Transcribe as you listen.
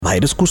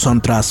भाइरसको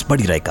सन्तास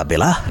बढिरहेका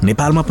बेला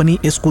नेपालमा पनि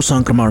यसको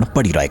संक्रमण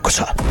बढिरहेको छ।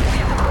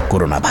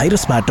 कोरोना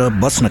भाइरसबाट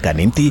बच्नका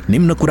निम्ति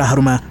निम्न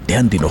कुराहरूमा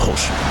ध्यान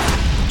दिनुहोस्।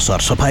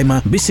 सरसफाइमा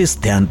विशेष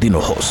ध्यान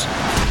दिनुहोस्।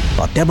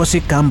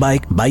 अत्यावश्यक काम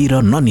बाहेक बाहिर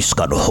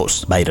ननिस्कनुहोस्।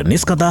 बाहिर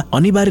निस्कँदा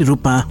अनिवार्य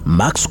रूपमा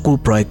मास्कको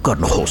प्रयोग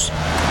गर्नुहोस्।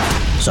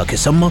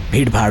 सकेसम्म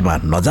भिडभाडमा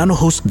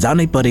नजानुहोस्।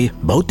 जानै परे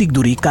भौतिक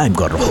दूरी कायम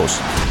गर्नुहोस्।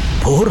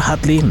 फोहोर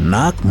हातले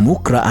नाक,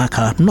 मुख र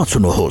आँखा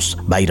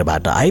नछुनुहोस्।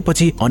 बाहिरबाट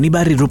आएपछि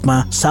अनिवार्य रूपमा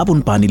साबुन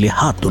पानीले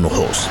हात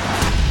धुनुहोस्।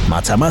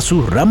 माछा मासु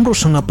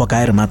राम्रोसँग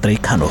पकाएर मात्रै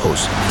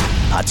खानुहोस्।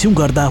 हाछिउ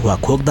गर्दा वा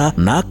खोक्दा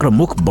नाक र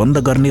मुख बन्द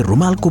गर्ने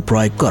रुमालको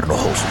प्रयोग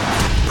गर्नुहोस्।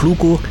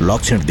 फ्लूको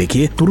लक्षण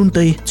देखिए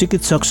तुरुन्तै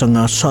चिकित्सकसँग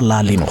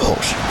सल्लाह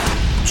लिनुहोस्।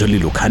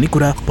 झुलिलो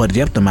खानेकुरा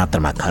पर्याप्त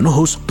मात्रामा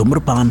खानुहोस्।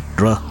 धूम्रपान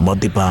र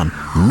मद्यपान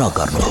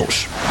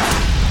नगर्नुहोस्।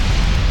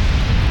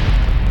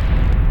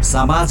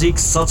 सामाजिक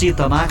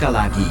सचेतनाका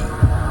लागि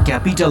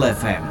capital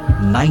FM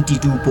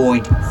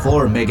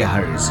 92.4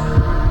 megahertz.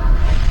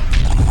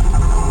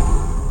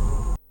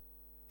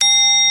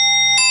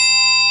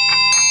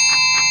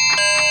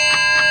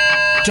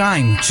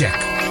 Time check.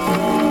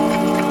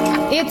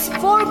 It's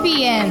 4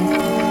 p.m.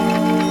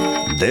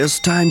 This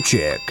time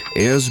check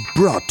is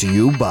brought to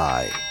you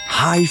by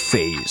High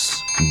Face.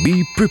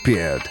 Be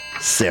prepared.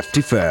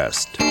 Safety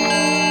first.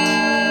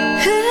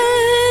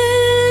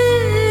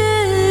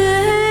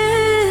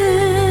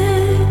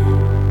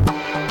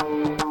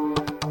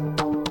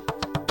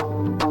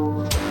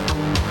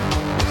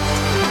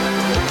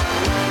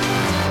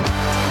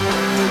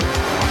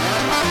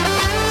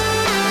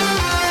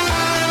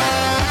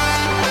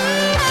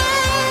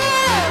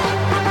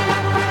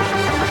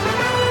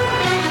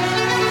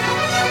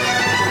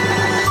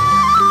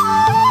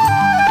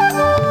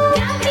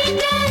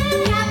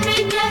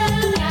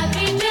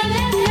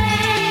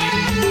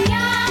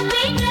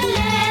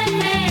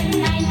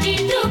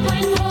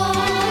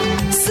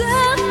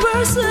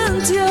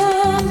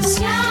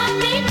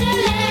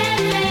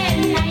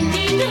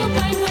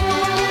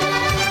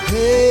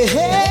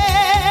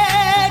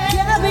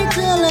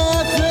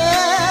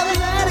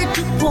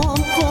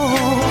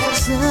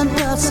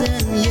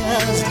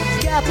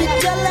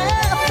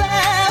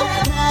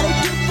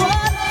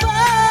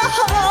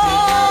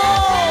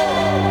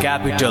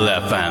 Capital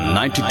FM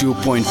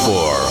 92.4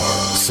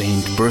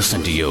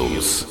 100%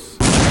 use.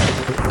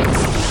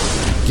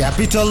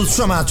 Capital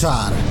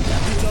समाचार.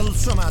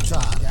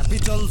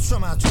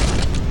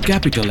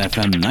 Capital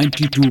FM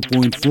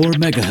 92.4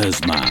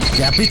 megahertz मा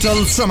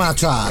Capital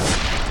समाचार.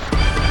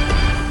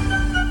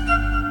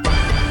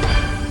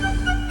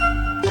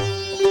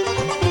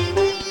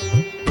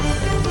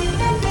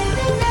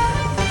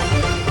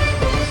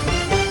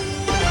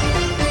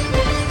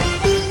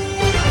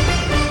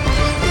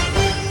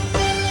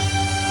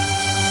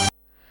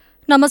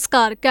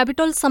 नमस्कार,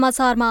 क्यापिटल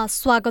समाचारमा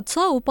स्वागत छ।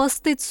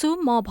 उपस्थित छु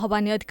म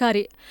भवानी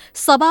अधिकारी।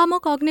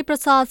 सभामुख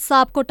अग्निप्रसाद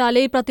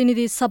सापकोटाले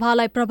प्रतिनिधि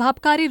सभालाई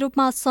प्रभावकारी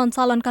रूपमा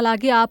सञ्चालनका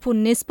लागि आफू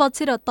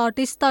निष्पक्ष र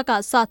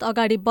तटस्थका साथ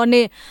अगाडि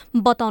बढ्ने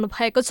बताउनु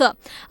भएको छ।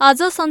 आज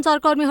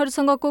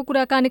सञ्चारकर्मीहरूसँगको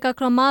कुराकानीका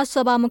क्रममा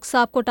सभामुख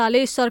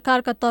सापकोटाले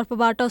सरकारका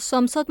तर्फबाट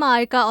संसदमा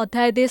आएका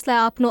अध्यादेशलाई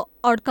आफ्नो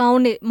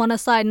अड्काउने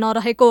मनसाय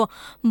नरहेको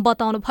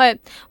बताउनुभयो।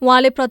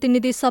 उहाँले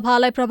प्रतिनिधि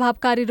सभालाई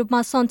प्रभावकारी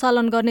रूपमा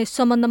सञ्चालन गर्ने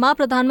सम्बन्धमा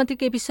प्रधानमन्त्री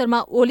केपी शर्मा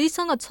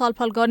ओलीसँग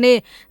छलफल गर्ने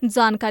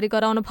जानकारी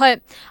गराउनुभयो।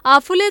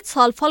 आफूले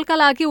छलफलका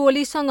लागि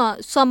ओलीसँग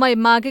समय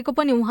मागेको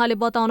पनि उहाँले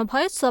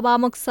बताउनुभयो।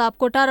 सभामुख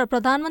सापकोटा र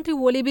प्रधानमन्त्री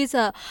ओलीबीच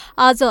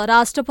आज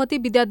राष्ट्रपति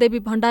विद्यादेवी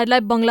भण्डारीलाई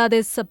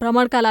बंगलादेश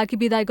भ्रमणका लागि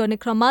विदाई गर्ने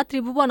क्रममा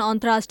त्रिभुवन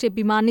अन्तर्राष्ट्रिय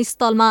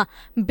विमानस्थलमा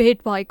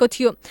भेट भएको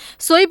थियो।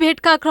 सोही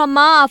भेटका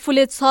क्रममा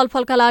आफूले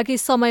छलफलका लागि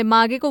समय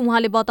मागेको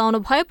उहाँले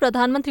बताउनुभयो।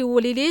 प्रधानमन्त्री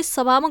ओलीले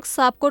सभामुख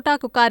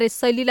सापकोटाको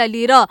कार्यशैलीलाई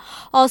लिएर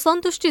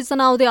असन्तुष्टि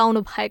जनाउँदै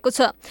आउनु भएको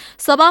छ।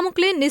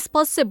 सभामुखले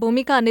निष्पक्ष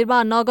भूमिका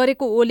निर्वाह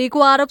नगरेको ओलीको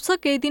आरोप छ।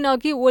 केही दिन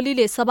अघि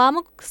ओलीले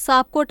सभामुख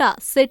सापकोटा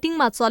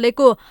सेटिङमा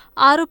चलेको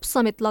आरोप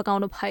समेत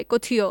लगाउनु भएको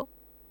थियो।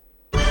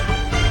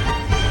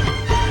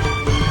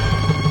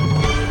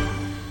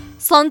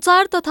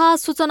 सञ्चार तथा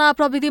सूचना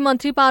प्रविधि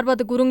मन्त्री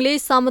पार्वत गुरुङले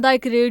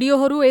सामुदायिक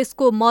रेडियोहरू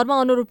यसको मर्म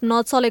अनुरूप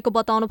नचलेको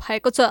बताउनु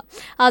भएको छ।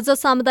 आज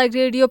सामुदायिक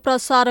रेडियो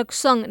प्रसारक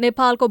संघ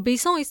नेपालको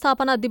 20औं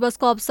स्थापना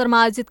दिवसको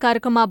अवसरमा आयोजित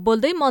कार्यक्रममा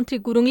बोल्दै मन्त्री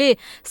गुरुङले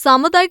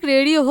सामुदायिक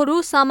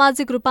रेडियोहरू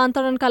सामाजिक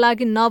रूपान्तरणका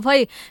लागि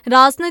नभई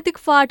राजनैतिक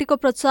पार्टीको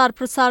प्रचार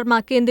प्रसारमा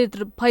केन्द्रित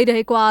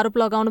भइरहेको आरोप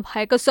लगाउनु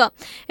भएको छ।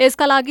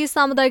 यसका लागि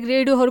सामुदायिक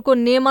रेडियोहरूको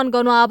नियमन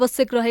गर्नु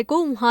आवश्यक रहेको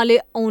उहाँले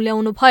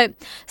औल्याउनुभयो।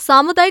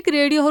 सामुदायिक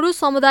रेडियोहरू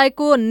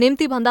समुदायको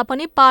निम्ति भन्दा पनि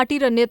पार्टी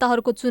र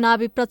नेताहरूको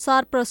चुनावी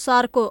प्रचार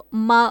प्रसारको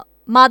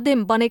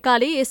माध्यम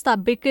बनेकाले यस्ता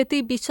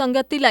विकृति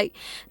विसङ्गतिलाई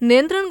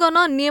नियन्त्रण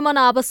गर्न नियमन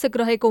आवश्यक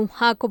रहेको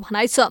उहाँको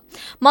भनाइ छ।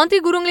 मन्त्री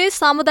गुरुङले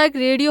सामुदायिक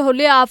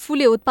रेडियोहरूले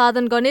आफूले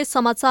उत्पादन गर्ने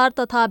समाचार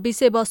तथा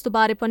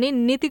विषयवस्तुबारे पनि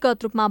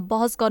नीतिगत रूपमा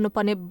बहस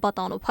गर्नुपर्ने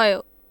बताउनुभयो।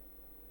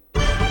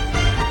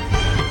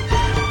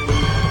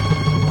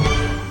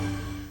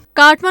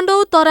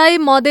 काठमाडौँ तराई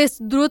मधेस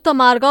द्रुत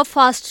मार्ग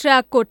फास्ट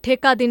ट्र्याकको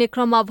ठेक्का दिने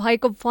क्रममा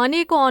भएको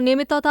भनिएको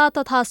अनियमितता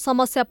तथा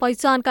समस्या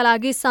पहिचानका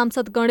लागि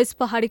सांसद गणेश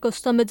पहाडीको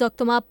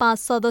संयोजकत्वमा 5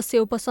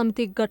 सदस्यीय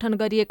उपसमिति गठन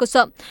गरिएको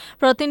छ।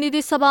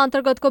 प्रतिनिधि सभा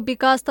अन्तर्गतको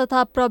विकास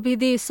तथा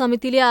प्रविधि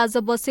समितिले आज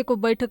बसेको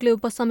बैठकले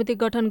उपसमिति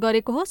गठन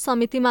गरेको हो।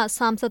 समितिमा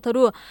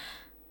सांसदहरू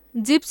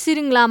जीप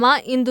सिरिङ लामा,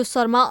 इन्दु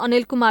शर्मा,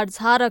 अनिल कुमार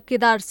झा र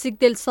केदार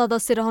सिग्देल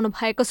सदस्य रहनु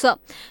भएको छ।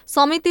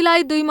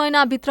 समितिलाई 2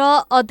 महिनाभित्र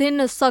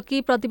अध्ययन सकि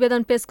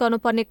प्रतिवेदन पेश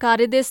गर्नुपर्ने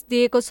कार्यदेश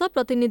दिएको छ।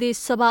 प्रतिनिधि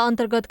सभा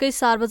अन्तर्गतकै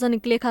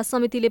सार्वजनिक लेखा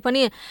समितिले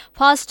पनि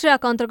फास्ट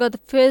ट्र्याक अन्तर्गत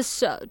फेज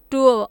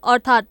 2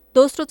 अर्थात्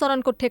दोस्रो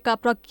चरणको ठेक्का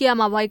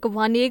प्रक्रियामा भएको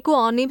भनिएको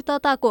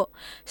अनियमितताको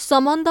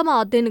सम्बन्धमा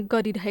अध्ययन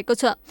गरिरहेको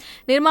छ।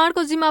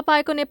 निर्माणको जिम्मा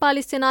पाएको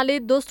नेपाली सेनाले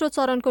दोस्रो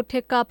चरणको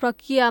ठेक्का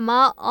प्रक्रियामा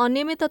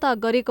अनियमितता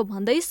गरेको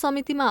भन्दै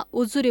समितिमा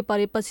उजुरी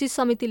परेपछि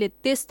समितिले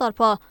त्यसतर्फ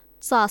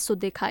चासो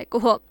देखाएको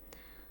हो।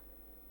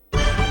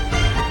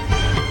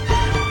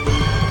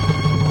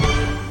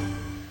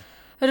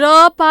 र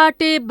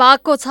पाटे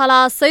बाघको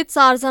छालासहित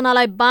 4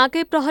 जनालाई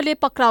बाँके प्रहरीले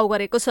पक्राउ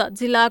गरेको छ।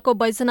 जिल्लाको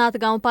बैजनाथ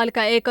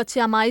गाउँपालिका 1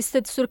 कक्षामा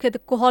स्थित सुर्खेत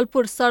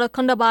कोहलपुर सडक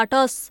खण्डबाट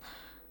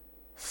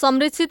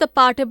संरक्षित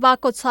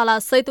पाटेबाघको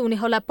छालासहित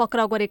उनीहरूलाई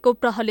पक्राउ गरेको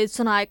प्रहरीले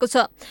जनाएको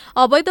छ।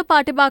 अवैध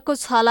पाटेबाघको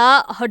छाला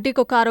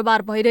हड्डीको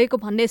कारोबार भइरहेको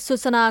भन्ने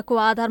सूचनाको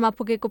आधारमा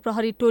पुगेको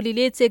प्रहरी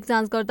टोलीले चेक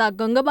जाँच गर्दा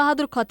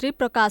गङ्गबहादुर खत्री,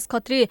 प्रकाश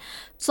खत्री,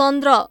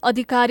 चन्द्र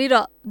अधिकारी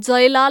र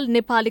जयलाल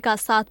नेपालीका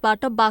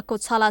साथबाट बाघको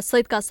छाला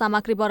सहितका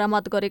सामग्री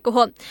बरामद गरेको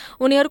हो।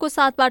 उनीहरूको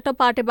साथबाट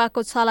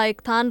पाटेबाघको छाला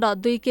 1 थान र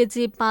 2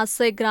 केजी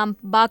 500 ग्राम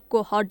बाघको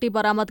हड्डी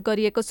बरामद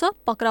गरिएको छ।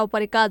 पक्राउ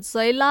परेका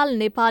जयलाल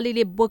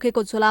नेपालीले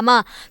बोकेको झोलामा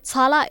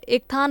छाला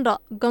 1 थान र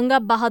गंगा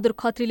बहादुर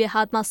खत्रीले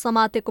हातमा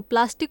समातेको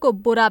प्लास्टिकको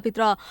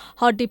बोराभित्र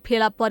हड्डी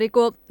फेला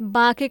परेको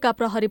बाँकेका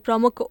प्रहरी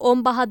प्रमुख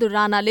ओम बहादुर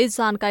राणाले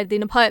जानकारी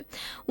दिनुभयो।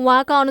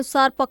 उहाँका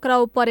अनुसार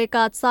पक्राउ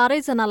परेका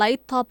 4 जनालाई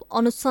थप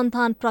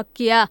अनुसन्धान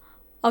प्रक्रिया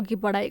अघि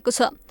बढाएको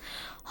छ।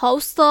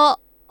 हौस् त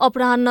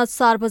अपराह्न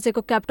 4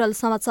 बजेको क्यापिटल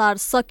समाचार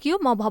सकियो।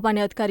 म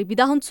भवानी अधिकारी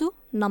बिदा हुन्छु।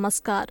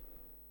 नमस्कार।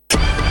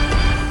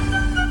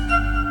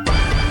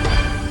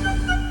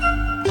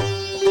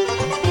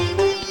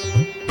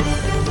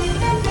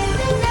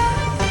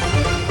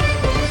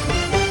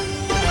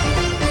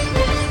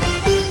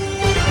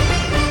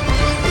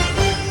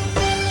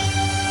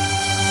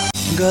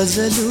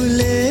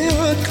 गजलुले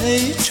आँखै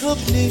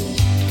छोप्ने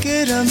के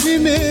राम्री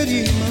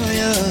मेरी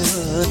माया।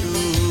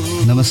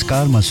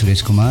 नमस्कार, म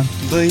सुरेश कुमार।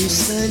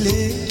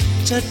 बैसले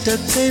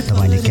चटक्कै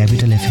तपाईले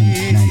क्यापिटल एफएम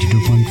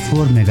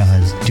 92.4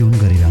 मेगाहर्ज ट्युन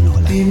गरिरहनु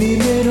होला। तिमी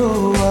मेरो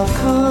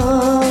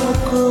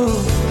आँखाको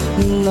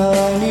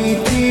नानी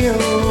थियो,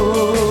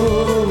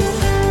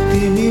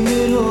 तिमी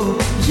मेरो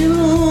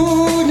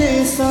जिउने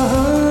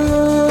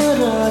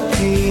सहारा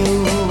थियो।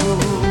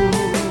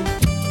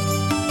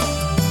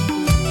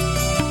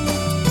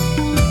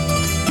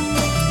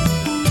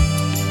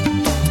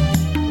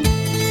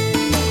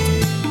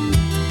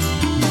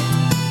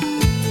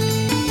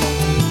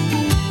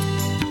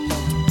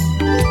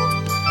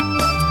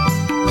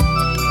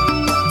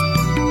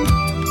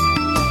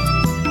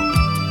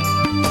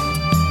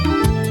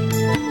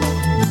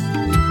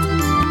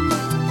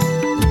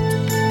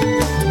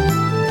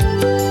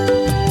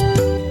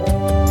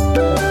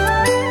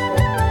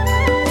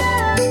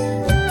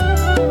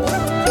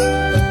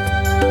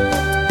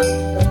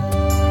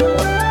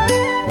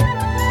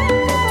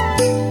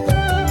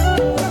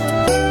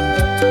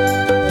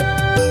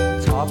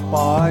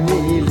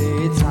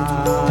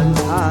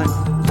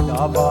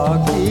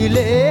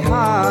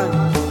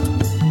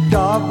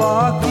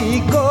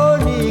 डबकीको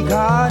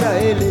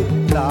निघारैले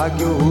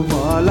लाग्यो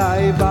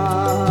मलाई बा।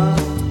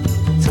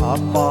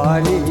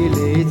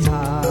 छप्पनीले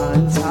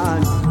छान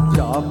छान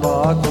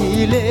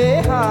डबकीले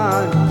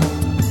हान,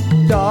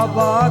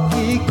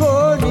 डबकीको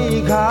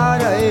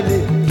निघारैले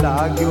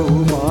लाग्यो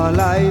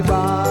मलाई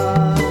बा।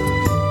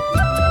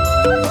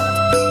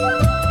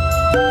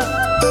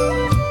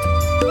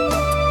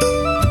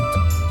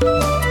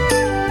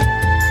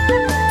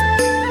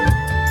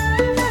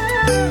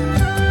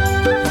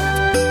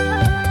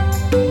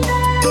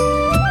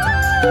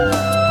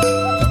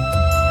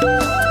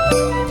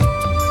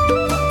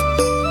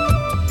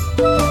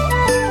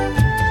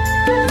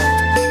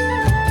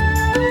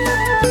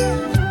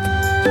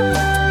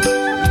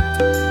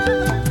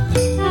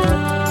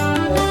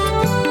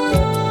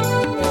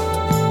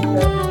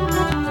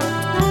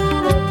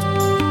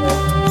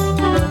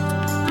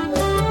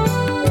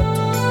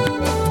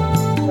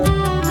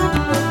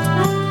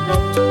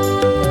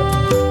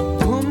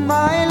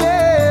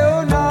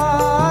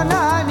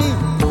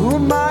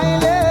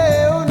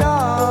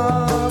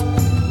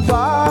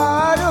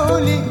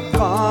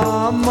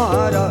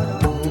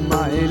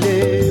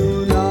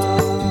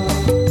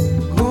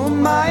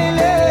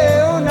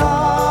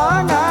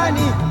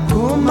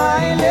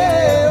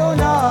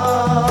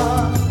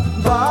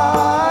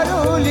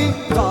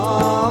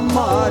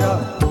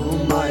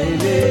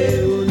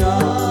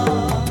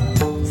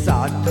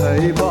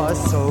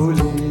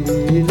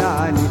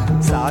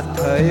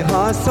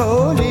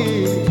 हँसौली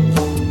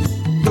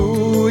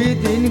 2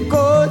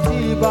 दिनको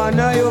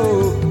बनायो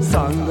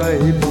सँगै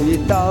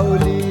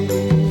बिताउली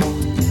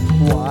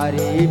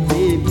वारी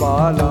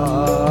पिपल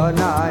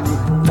नानी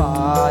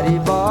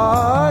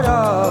पारिवार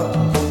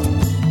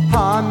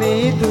हामी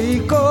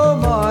दुईको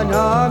मन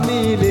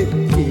मिले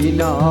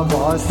किन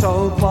बसौ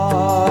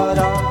पर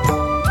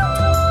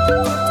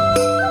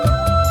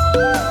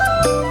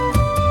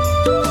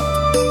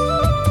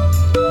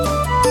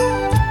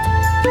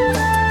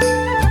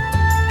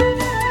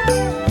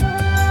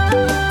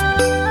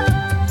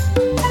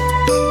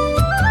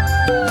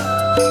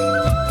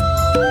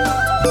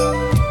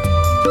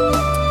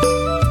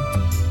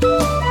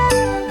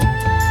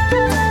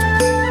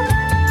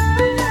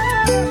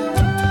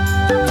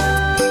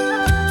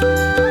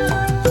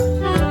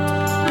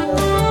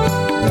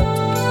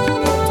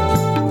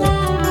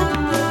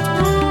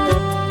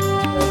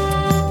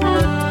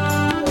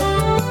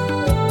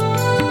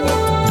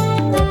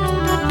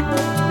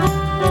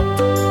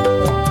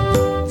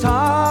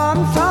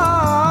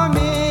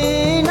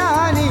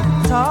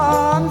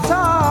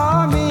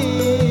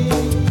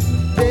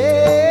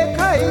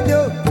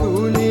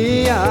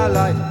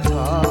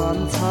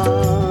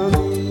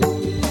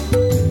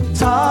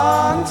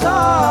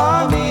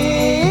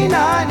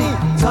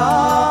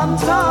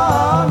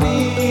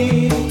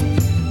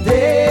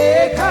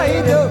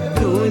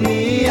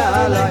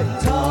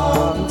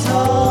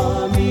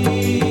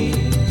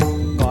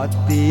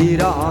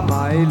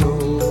रमाइलो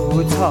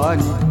छ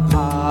नि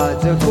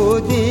आजको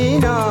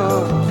दिन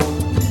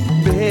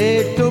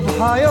भेट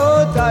भयो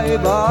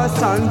दैव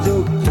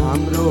संयोग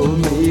हाम्रो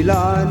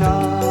मिलन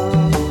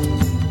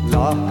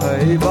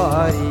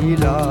लखैबारी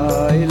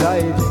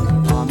लै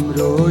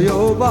हाम्रो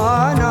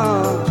यौवन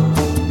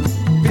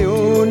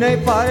पिउनै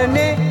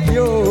पर्ने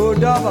यो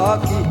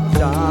डबकी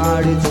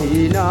चाड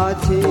छिन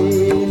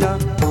छिन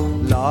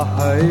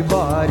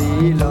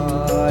लखैबारी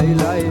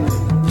लै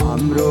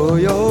हाम्रो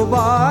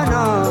यौवन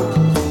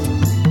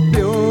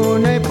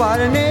पिउनै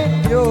पर्ने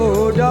यो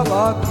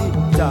डबकी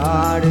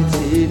चाड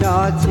छिन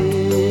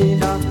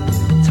छिन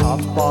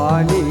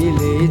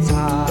छप्पनीले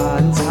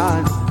छान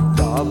छान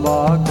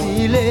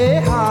डबकीले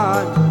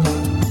हान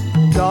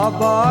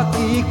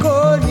डबकीको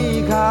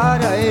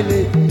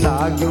निघारैले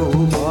लाग्यो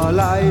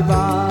मलाई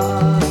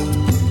बान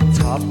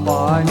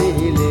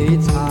छप्पनीले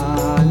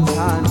छान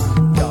छान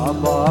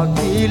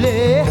डबकीले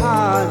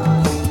हान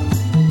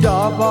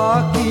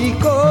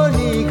डबकीको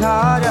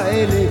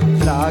निघारैले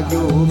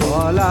लाग्यो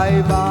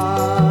मलाई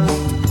बान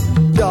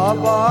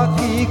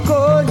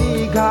डबकीको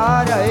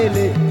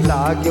निघारैले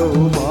लाग्यो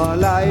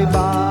मलाई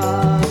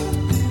बान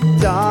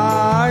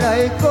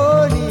चाँडैको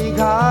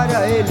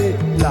निघारैले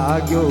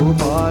लाग्यो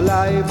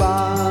मलाई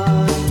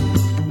बान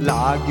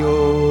लाग्यो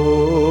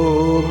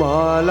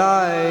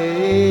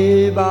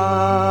मलाई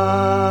बान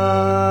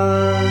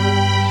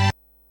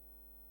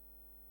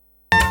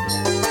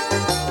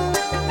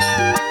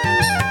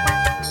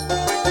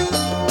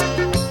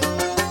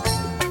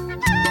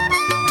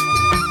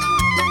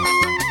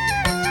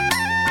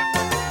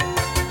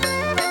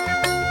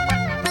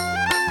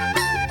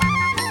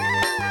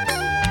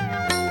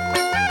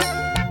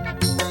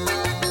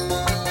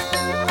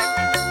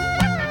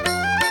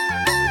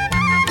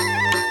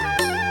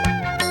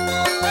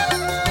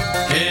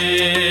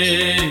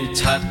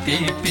छाती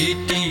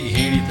पिटी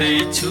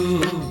हिँड्दैछु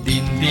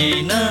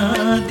दिन्दिन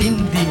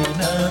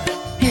दिन्दिन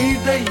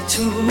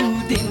हिँड्दैछु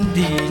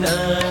दिन्दिन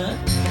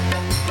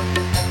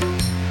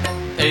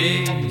ए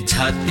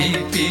छाती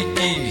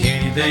पिटी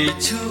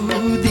हिँड्दैछु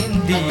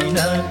दिन्दिन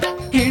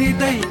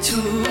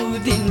हिँड्दैछु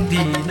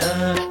दिन्दिन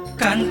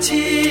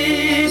कान्छी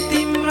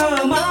तिम्रो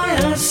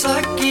माया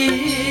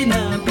सकिन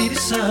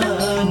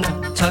बिर्सन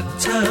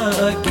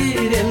छकछकी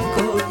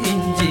रेलको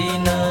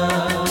इन्जिन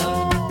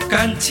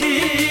कान्छी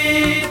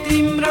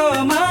तिम्रो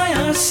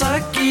माया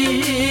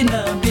सकिन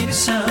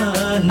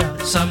बिर्सन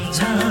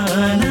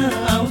सम्झन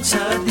आउँछ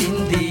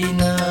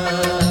दिन्दिन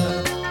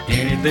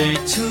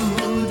हिँड्दैछु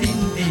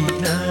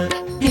दिन्दिन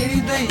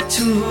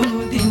हिँड्दैछु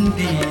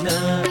दिन्दिन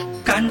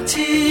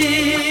कान्छी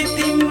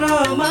तिम्रो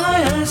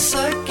माया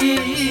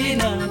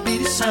सकिन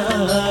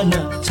बिर्सन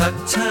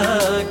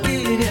छकछकी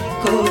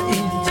रेलको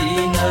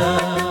इन्जिन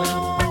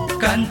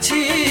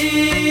कान्छी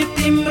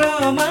तिम्रो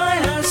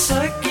माया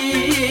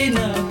सकिन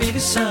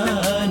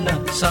बिर्सन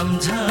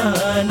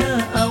सम्झन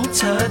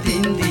आउँछ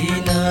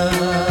दिन्दिन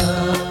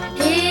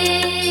हे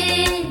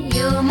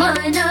यो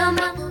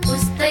मनमा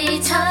उस्तै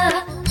छ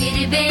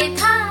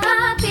बिरबेथा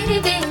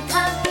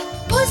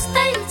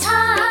उस्तै छ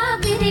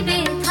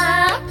बिरबेथा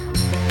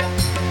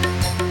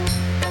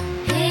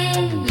हे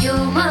यो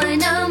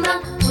मनमा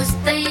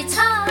उस्तै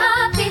छ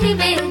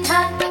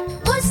बिरबेथा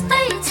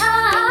उस्तै छ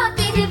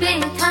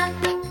बिरबेथा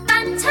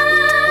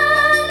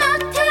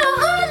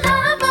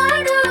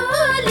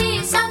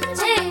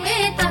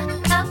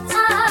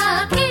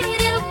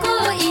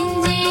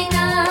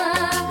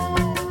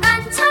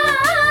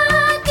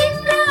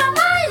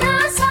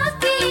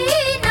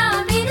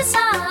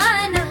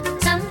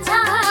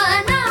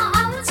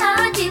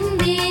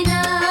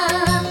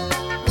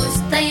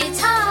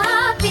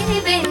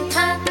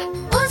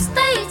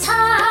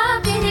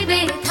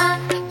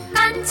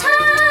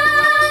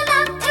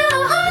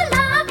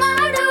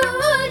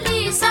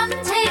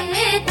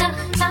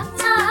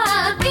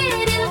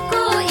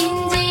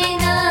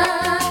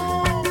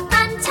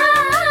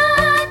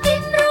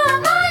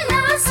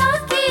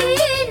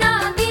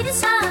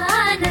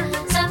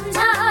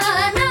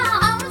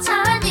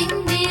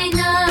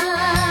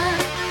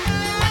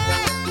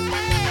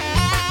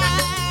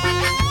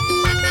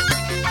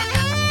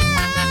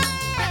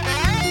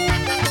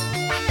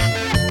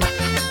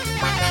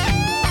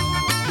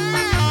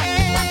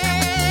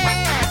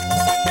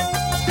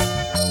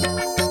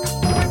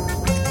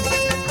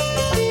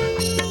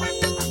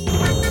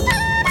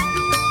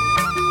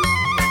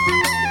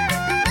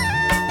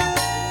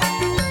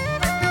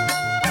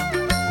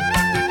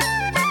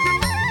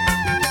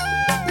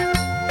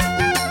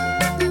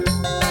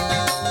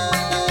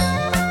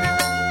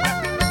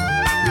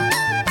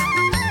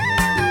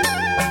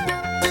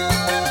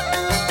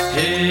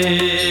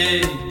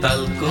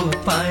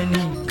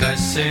पानी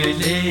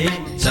कसले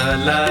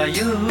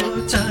चलायो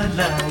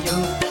चलायो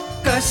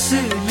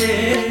कसले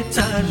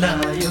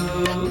चलायो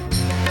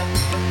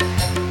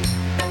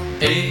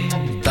ए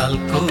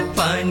तालको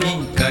पानी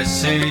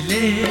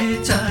कसले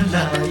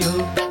चलायो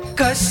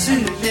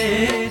कसले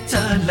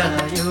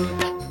चलायो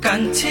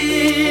कान्छी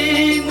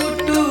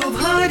मुटु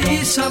भरि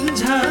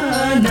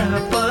सम्झना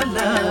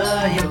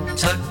पलायो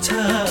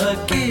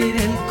छकछके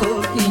रेलको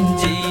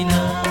इन्जिन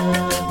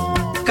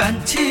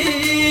कान्छी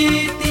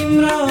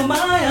तिम्रो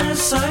माया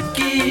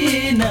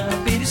सकिन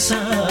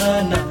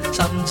बिर्सन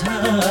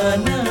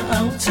सम्झन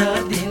आउँछ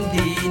दिन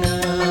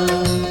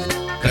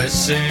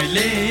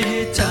कसले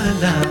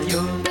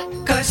चलायो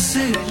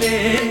कसले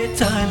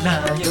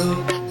चलायो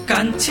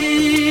कान्छी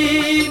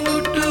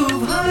मुटु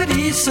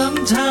भरि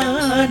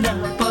सम्झना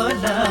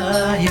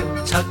पलायो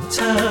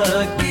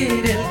छकछके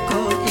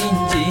रेलको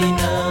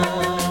इन्जिन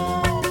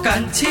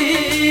कान्छी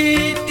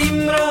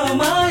तिम्रो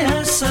माया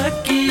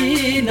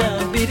सकिन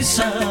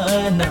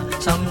बिर्सन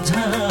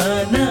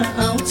सम्झन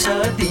आउँछ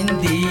दिन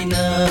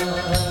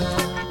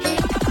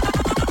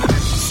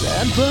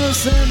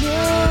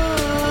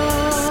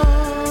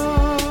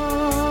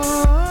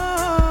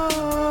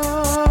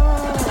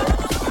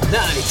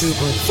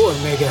 92.4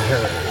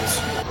 megahertz.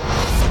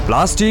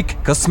 Plastic,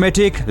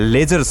 cosmetic,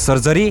 laser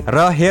surgery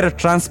र हेयर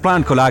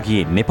ट्रान्सप्लान्टको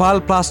लागि नेपाल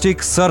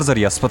प्लास्टिक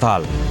सर्जरी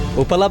अस्पताल।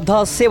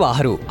 उपलब्ध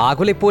सेवाहरू: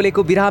 आगोले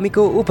पोलेको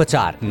बिरामीको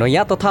उपचार,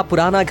 नयाँ तथा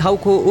पुराना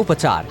घाउको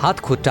उपचार, हात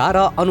खुट्टा र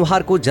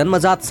अनुहारको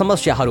जन्मजात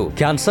समस्याहरू,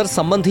 क्यान्सर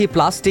सम्बन्धी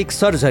प्लास्टिक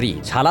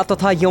सर्जरी, छाला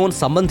तथा यौन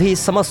सम्बन्धी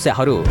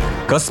समस्याहरू।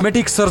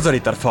 कस्मेटिक सर्जरी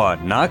तर्फ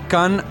नाक,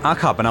 कान,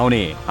 आँखा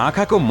बनाउने,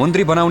 आँखाको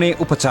मुन्द्री बनाउने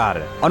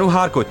उपचार,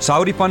 अनुहारको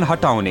चाउरीपन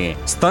हटाउने,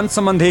 स्तन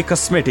सम्बन्धी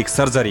कस्मेटिक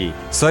सर्जरी,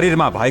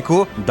 शरीरमा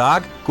भएको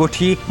दाग,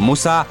 कोठी,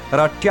 मुसा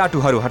र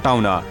ट्याटुहरू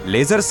हटाउन,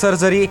 लेजर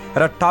सर्जरी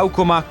र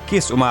टाउकोमा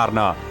केश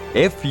उमार्न,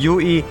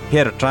 FUE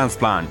हेयर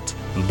ट्रान्सप्लान्ट।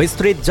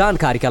 विस्तृत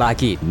जानकारीका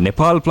लागि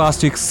नेपाल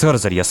प्लास्टिक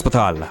सर्जरी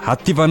अस्पताल,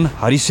 हात्तीवन,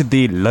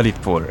 हरिसिद्धि,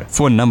 ललितपुर।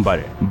 Phone number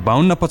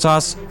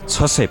 5250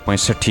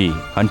 665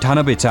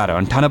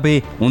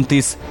 98498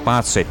 29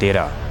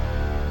 513।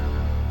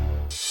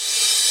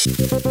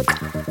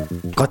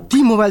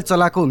 कति मोबाइल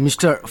चलाएको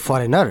मिस्टर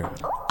फरेनर?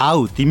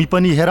 आऊ तिमी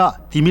पनि हेर,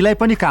 तिमीलाई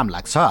पनि काम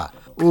लाग्छ।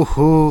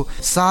 ओहो,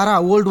 सारा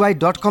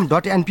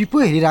worldwide.com.np पो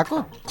हेरिरहेको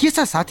के छ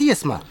साथी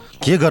यसमा?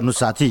 के गर्नु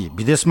साथी,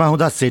 विदेशमा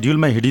हुँदा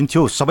शेड्युलमा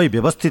हिँडिन्थ्यो, सबै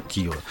व्यवस्थित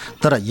थियो।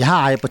 तर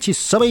यहाँ आएपछि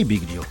सबै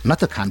बिग्रियो। न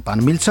त खानपान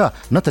मिल्छ,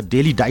 न त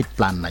डेली डाइट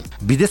प्लान नै।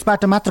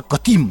 विदेशबाट मात्र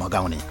कति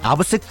मगाउने।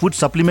 आवश्यक फुड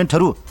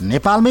सप्लिमेन्टहरू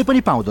नेपालमै पनि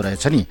पाउँदो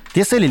रहेछ नि,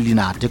 त्यसैले लिन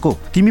आँटेको।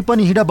 तिमी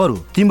पनि हिँड बरु।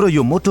 तिम्रो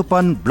यो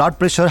मोटोपन, ब्लड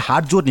प्रेसर,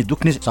 हार्ट जोड्ने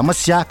दुख्ने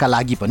समस्याका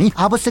लागि पनि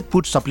आवश्यक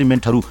फुड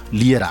सप्लिमेन्टहरू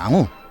लिएर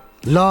आऊ।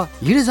 ल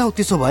हिँड जाऊ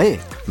त्यसो भए।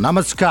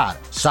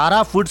 नमस्कार,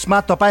 सारा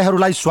फुड्समा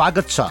तपाईहरूलाई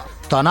स्वागत छ।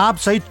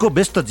 तनाव सहितको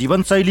व्यस्त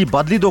जीवनशैली,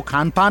 बदलिदो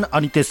खानपान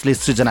अनि त्यसले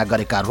सृजना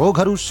गरेका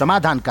रोगहरू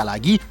समाधानका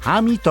लागि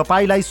हामी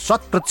तपाईलाई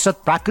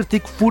 100%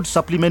 प्राकृतिक food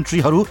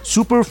सप्लिमेन्ट्रीहरू,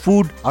 super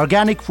food,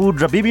 organic food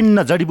र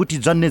विभिन्न जडीबुटी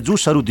जन्य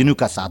जुसहरू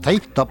दिनुका साथै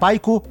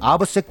तपाईको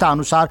आवश्यकता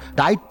अनुसार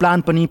डाइट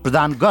प्लान पनि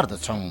प्रदान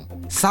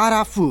गर्दछौँ।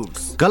 सारा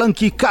foods,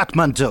 Kalanki,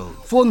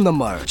 Kathmandu. Phone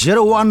number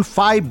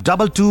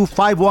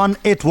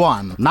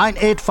 015225181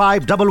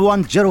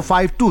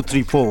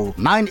 985110524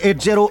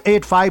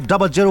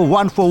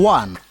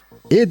 9808500141।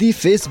 यदि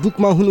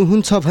फेसबुकमा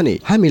हुनुहुन्छ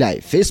भने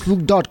हामीलाई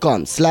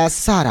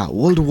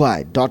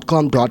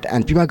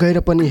facebook.com/saraworldwide.com.np मा गएर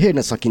पनि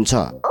हेर्न सकिन्छ।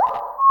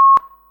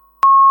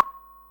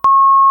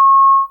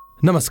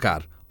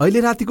 नमस्कार, अहिले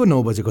रातिको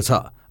 9 बजेको छ।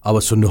 अब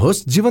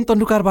सुन्नुहोस् जीवन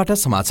तन्डुकारबाट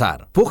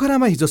समाचार।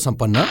 पोखरामा हिजो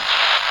सम्पन्न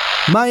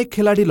मा एक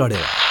खेलाडी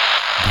लडेर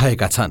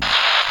भएका छन्।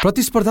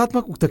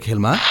 प्रतिस्पर्धात्मक उक्त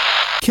खेलमा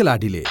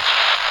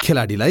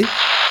खेलाडीलाई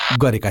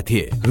गरेका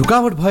थिए।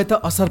 रुकावट भए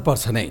त असर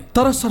पर्छ नै,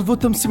 तर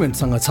सर्वोत्तम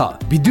सिमेन्टसँग छ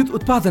विद्युत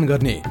उत्पादन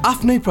गर्ने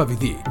आफ्नै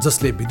प्रविधि,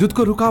 जसले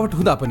विद्युतको रुकावट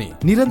हुँदा पनि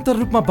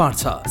निरन्तर रूपमा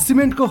बाँड्छ।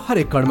 सिमेन्टको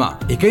हरेक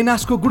कणमा एकै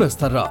नासको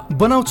गुणस्तर र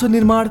बनाउँछ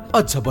निर्माण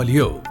अझ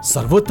बलियो।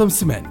 सर्वोत्तम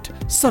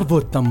सिमेन्ट,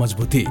 सर्वोत्तम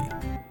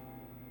मजबुती।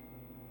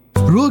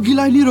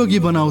 रोगीलाई निरोगी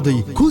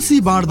बनाउँदै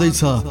खुसी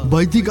बाँड्दैछ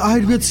वैदिक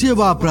आयुर्वेद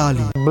सेवा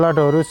प्रणाली।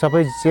 ब्लडहरू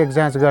सबै चेक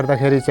जाँच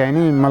गर्दाखेरि चाहिँ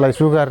नि मलाई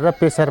सुगर र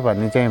प्रेसर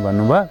भन्ने चाहिँ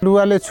भन्नुभयो।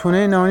 लुगाले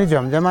छुनै नहुने,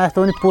 झमझमा जस्तो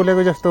पनि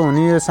पोलेको जस्तो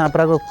हुने, यो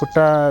साँप्राको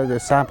खुट्टा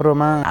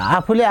साँप्रोमा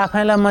आफूले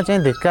आफैलाई म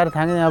चाहिँ धिक्कार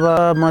थाङेँ।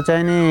 अब म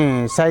चाहिँ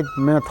नि सायद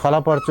म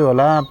थला पर्छु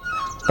होला,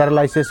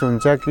 प्यारालाइसिस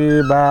हुन्छ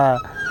कि बा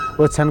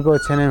ओछ्यानको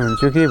ओछ्यानै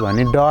हुन्छु कि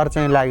भन्ने डर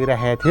चाहिँ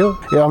लागिरहेको थियो।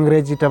 यो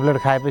अङ्ग्रेजी ट्याब्लेट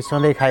खाएपछि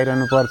सधैँ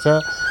खाइरहनु पर्छ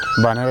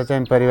भनेर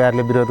चाहिँ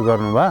परिवारले विरोध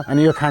गर्नुभयो। अनि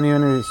यो खाने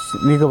भने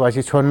निको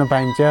भएपछि छोड्नु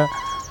पाइन्छ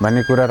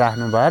भन्ने कुरा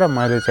राख्नुभयो र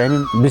मैले चाहिँ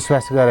नि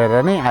विश्वास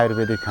गरेर नै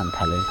आयुर्वेदिक खान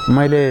थालेँ।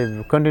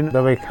 मैले कन्टिन्यू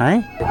दबाई खाएँ।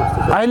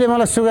 अहिले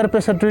मलाई सुगर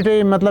प्रेसर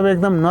दुइटै मतलब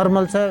एकदम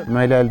नर्मल छ।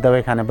 मैले अहिले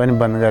दबाई खान पनि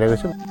बन्द गरेको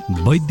छु।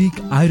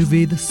 वैदिक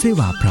Ayurved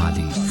Sewa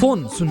Pranali.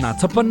 Phone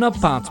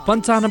 056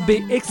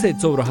 595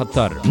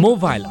 174,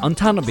 mobile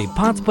 98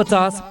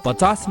 550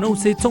 50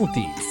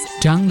 934।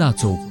 Tyangla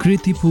Chowk,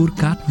 Kirtipur,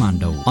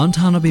 Kathmandu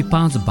 98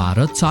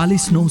 512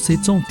 40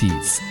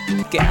 934।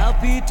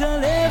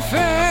 Capital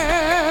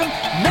FM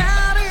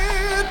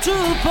 92.4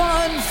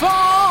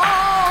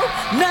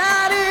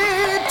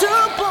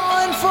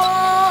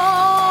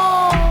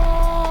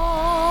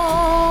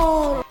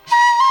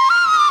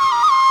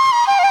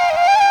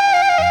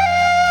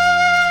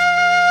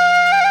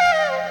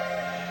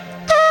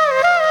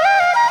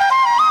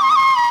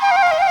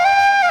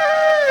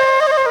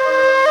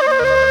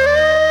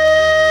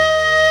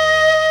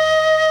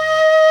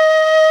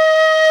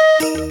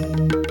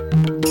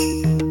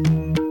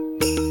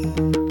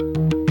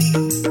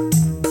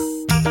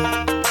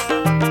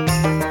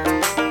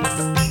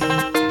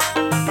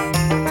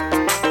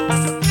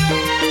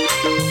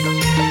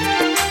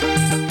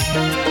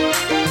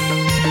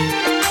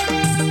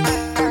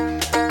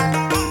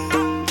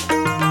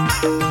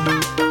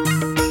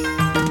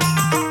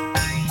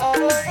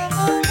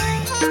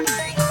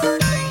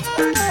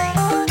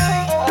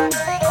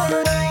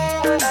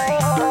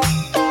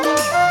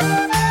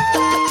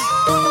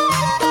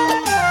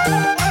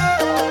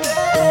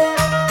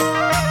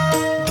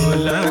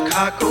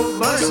 दोलखाको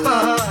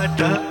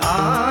बसबाट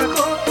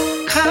आएको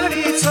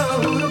खाडी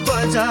चौर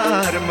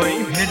बजारमै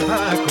भेट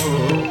भएको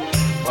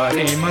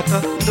परेम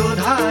त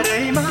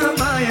दोधारैमा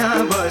माया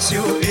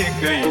बस्यो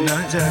एकै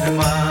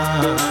नजरमा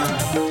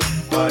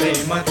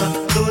परेम त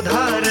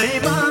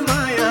दोधारैमा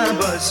माया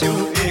बस्यो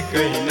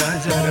एकै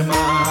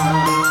नजरमा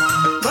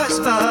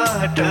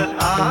बसबाट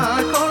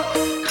आएको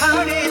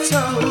खाडी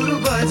चौर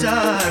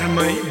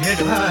बजारमै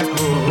भेट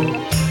भएको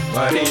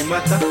परेम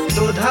त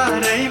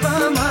दोधारैमा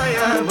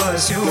माया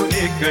बस्यो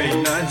एकै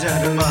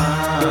नजरमा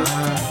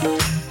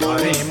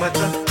परेम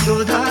त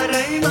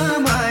दोधारैमा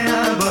माया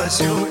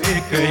बस्यो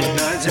एकै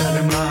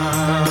नजरमा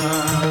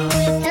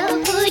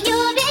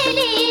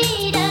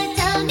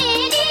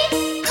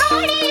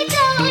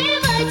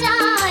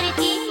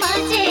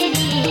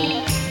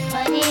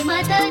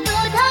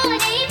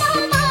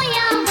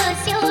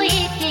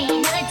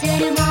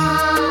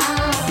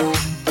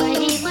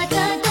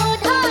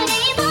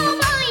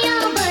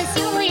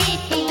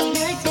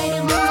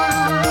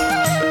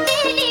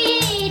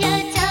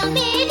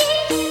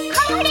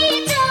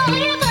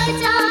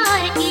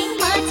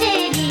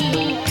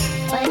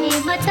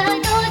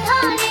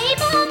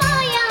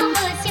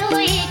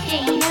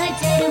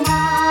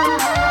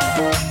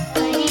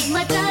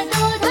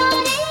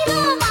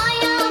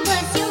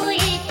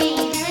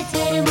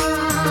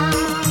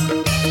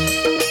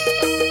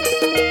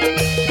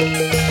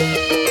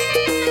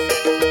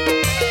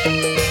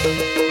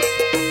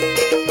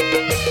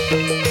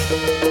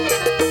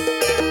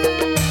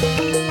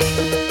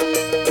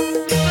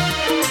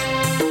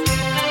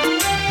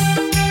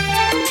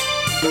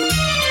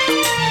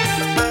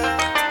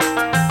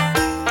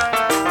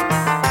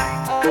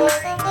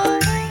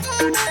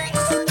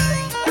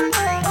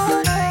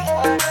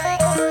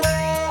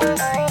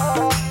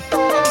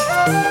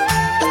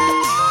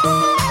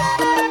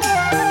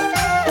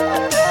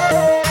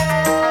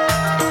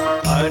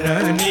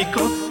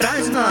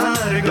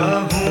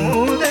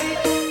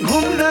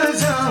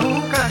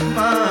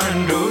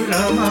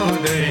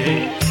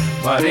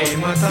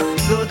परेम त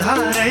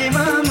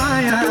दोधारैमा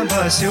माया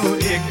बस्यो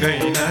एकै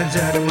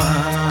नजरमा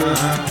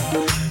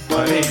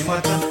परेम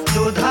त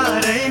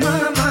दोधारैमा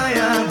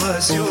माया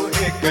बस्यो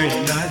एकै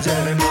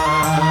नजरमा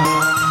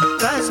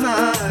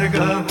राजमार्ग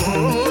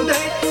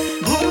हुँदै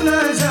घुम्न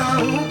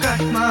जाउँ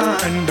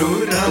काठमाडौँ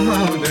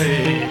रमाउँदै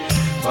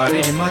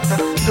परेम त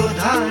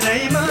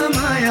दोधारैमा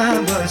माया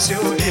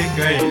बस्यो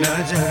एकै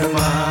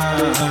नजरमा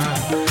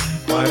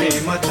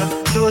परेम त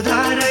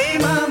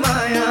दोधारैमा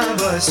माया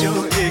बस्यो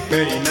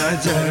एकै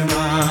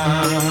नजरमा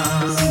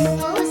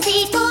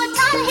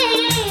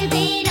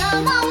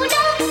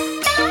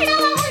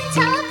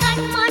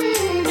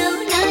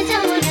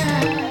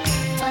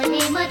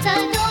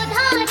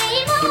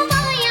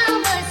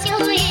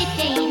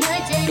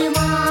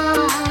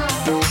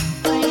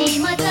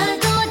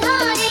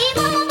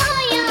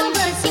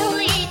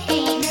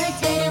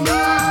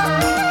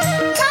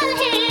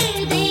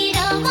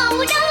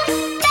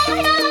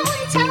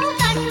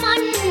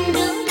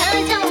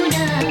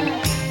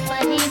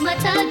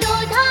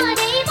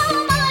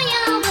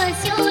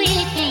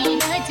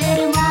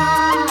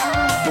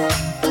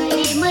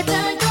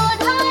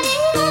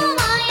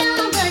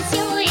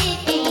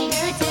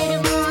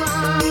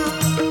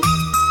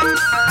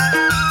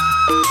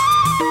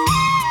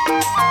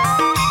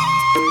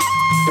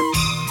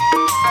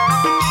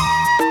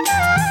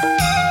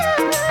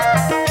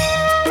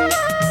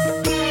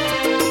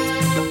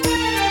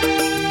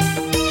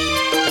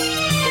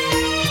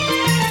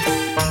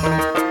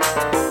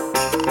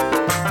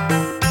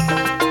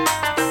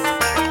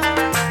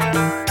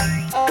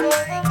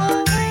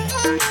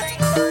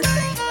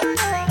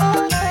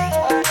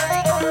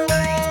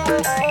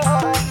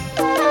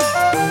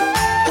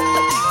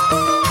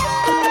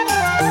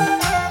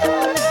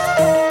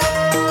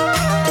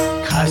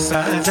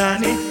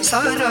जाने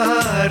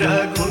सरर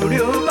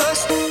गुड्यो बस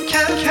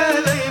ख्याल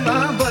ख्यालैमा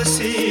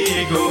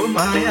बसिगो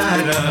माया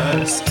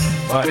रस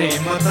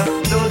परेम त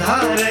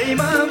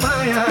दोधारैमा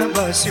माया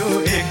बस्यो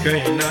एकै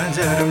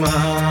नजरमा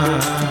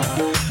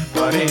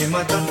परेम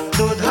त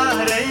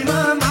दोधारैमा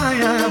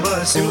माया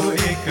बस्यो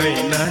एकै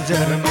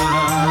नजरमा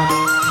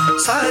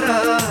सारा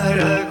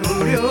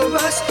गुड्यो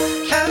बस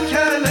ख्याल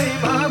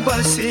ख्यालैमा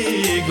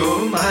बसिगो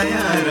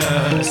माया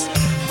रस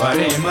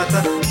परेम त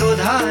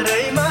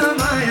दोधारैमा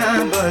माया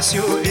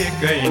बस्यो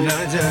एकै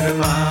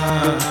नजरमा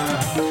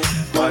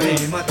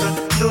परेम त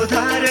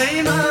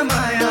दोधारैमा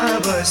माया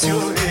बस्यो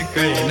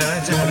एकै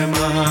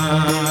नजरमा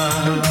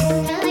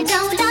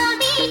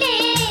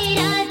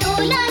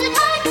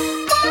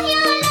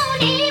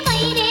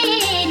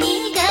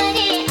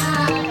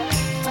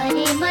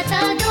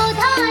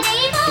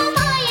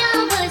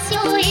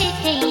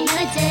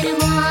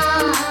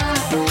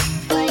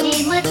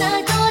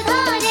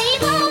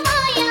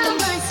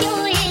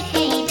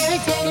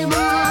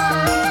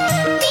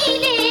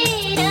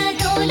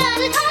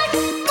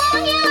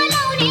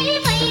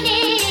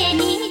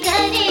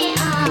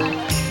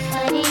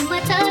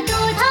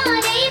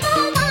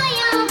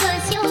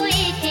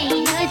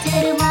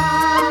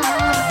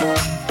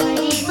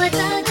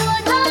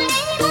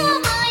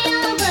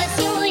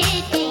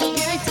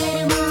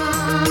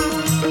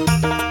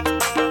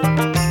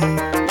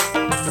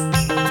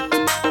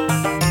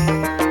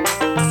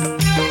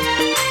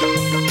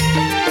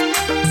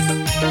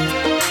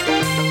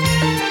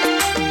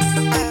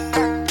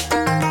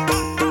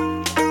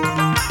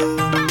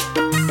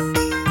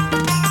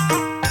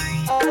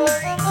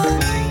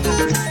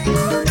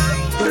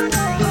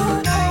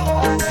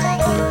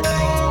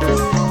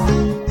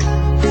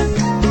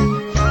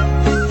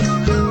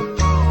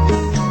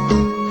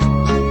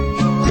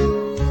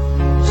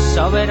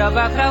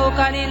बाख्रा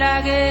उकाली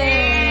लागे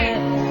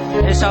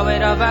सबै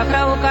र बाख्रा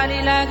उकाली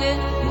लागे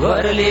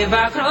गोरुले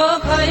बाख्रो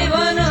खै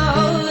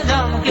बनाऊ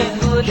झम्के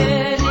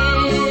गुलेली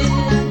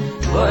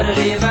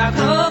गोरुले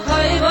बाख्रो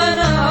खै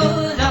बनाऊ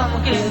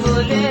झम्के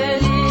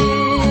गुलेली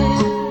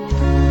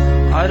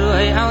अरू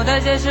है आउँदा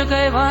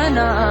जेसुकै भन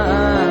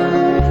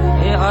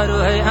अरू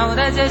है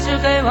आउँदा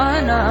जेसुकै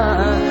भन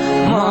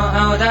म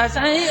आउँदा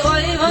चाहिँ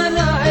ओइ भन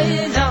है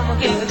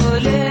झम्के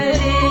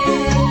गुलेली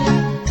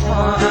म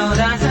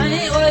आउँदा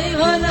चाहिँ ओइ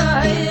भन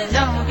है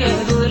झम्के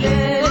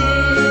गुलेली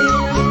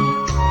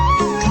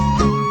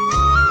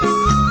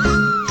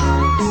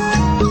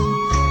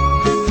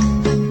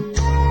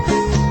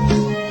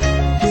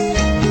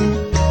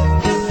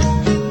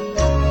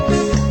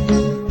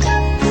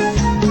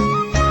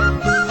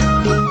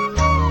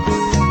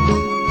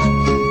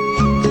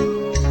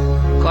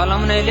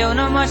कलम नै ल्याउन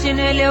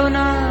मसिनै ल्याउन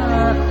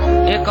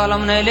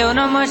कलम नै ल्याउन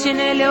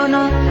मसिनै ल्याउन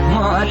म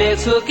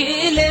लेख्छु कि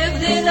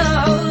लेख्दिन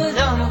हौ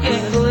झम्के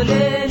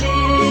गुलेली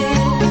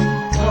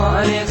म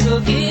लेख्छु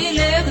कि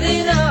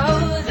लेख्दिन हौ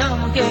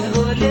झम्के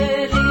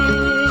गुलेली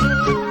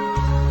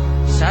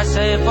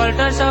 700 पल्ट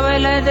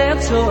सबैलाई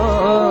देख्छु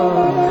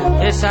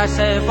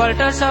 700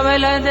 पल्ट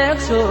सबैलाई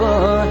देख्छु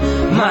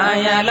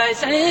मायालाई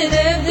चाहिँ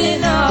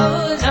देख्दिन हौ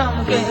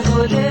झम्के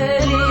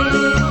गुलेली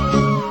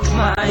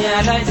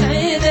मायालाई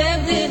चाहिँ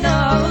देख्दिन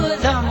हौ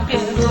झम्के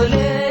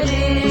गुलेली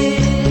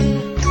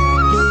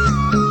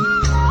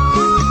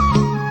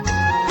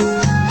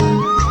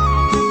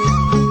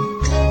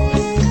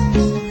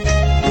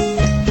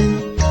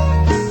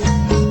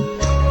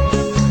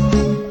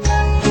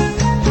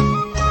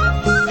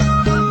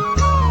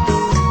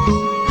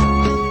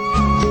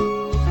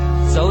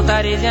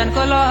चौतारी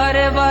ज्यानको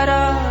लहरे बर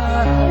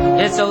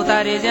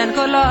चौतारी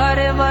ज्यानको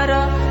लहरे बर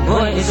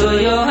भुइँ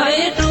सुयो है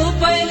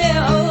टुपैले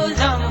हौ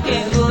झम्के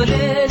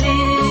गुलेली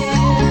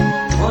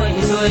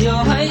भुइँ सुयो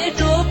है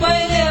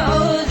टुपैले हौ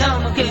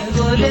झम्के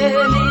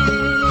गुलेली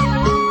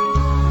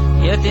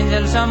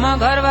यतिन्जेलसम्म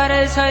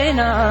घरबारै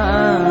छैन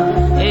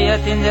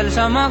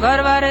यतिन्जेलसम्म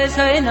घरबारै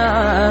छैन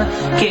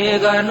के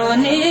गर्नु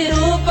नि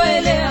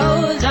रुपैले हौ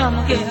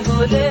झम्के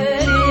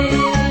गुलेली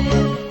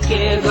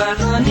के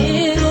गर्नु नि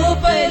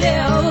रुपैले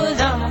हौ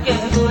झम्के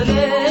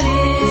गुलेली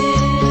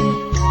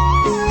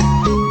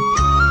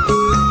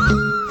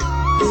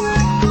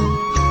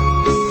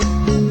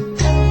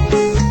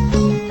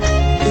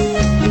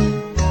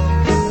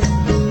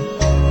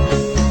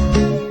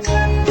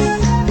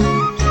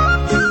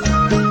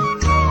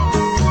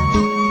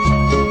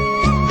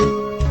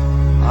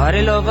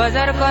हरेलो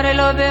बजार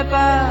करेलो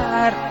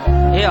व्यापार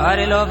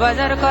हरेलो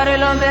बजार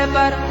करेलो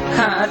व्यापार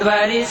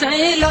खाँदबारी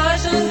चाहिँ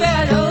लसुन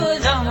प्याज हौ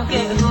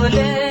झम्के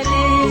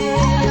गुलेली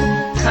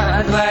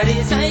खाँदबारी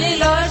चाहिँ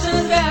लसुन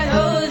प्याज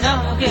हौ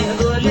झम्के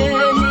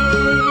गुलेली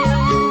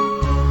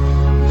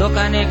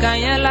दोकाने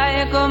काया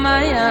लाएको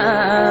माया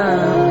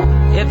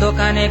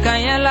दोकाने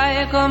काया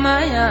लाएको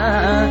माया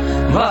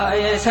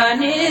भएछ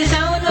नि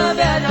साउन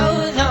प्याज हौ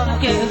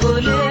झम्के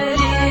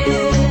गुलेली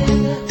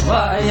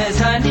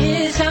भएछ नि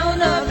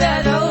साउन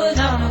प्याज हौ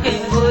झम्के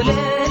गुलेली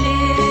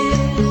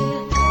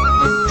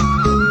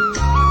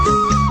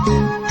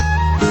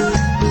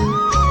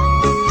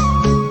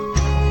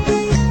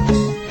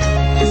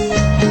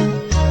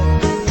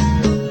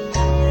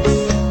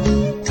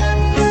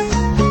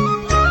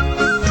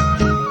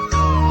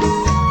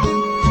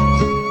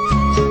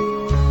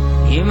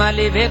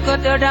हिमाली भेको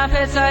त्यो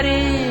डाँफेचरी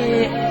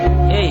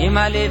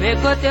हिमाली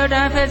भेको त्यो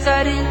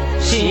डाँफेचरी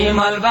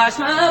सिमल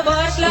बासमा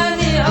बस्ला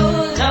नि हौ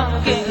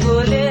झम्के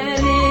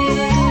गुलेली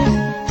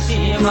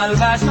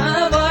मलबासमा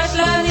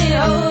बस्ला नि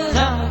हौ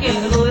झम्के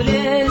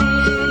गुलेली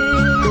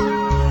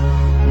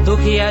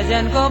दुखिया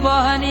जनको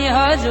बहनी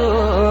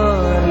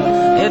हजुर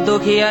ए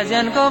दुखिया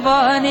जनको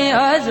बहनी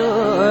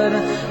हजुर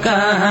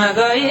कहाँ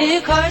गई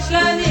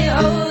खस्ला नि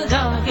हौ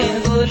झम्के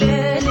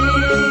गुलेली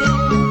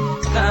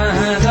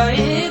कहाँ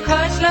गई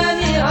खस्ला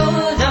नि हौ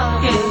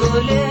झम्के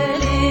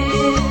गुलेली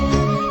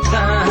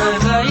कहाँ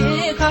गई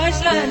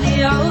खस्ला नि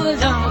हौ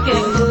झम्के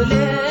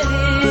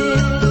गुलेली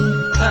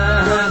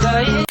कहाँ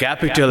गई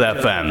Capital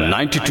FM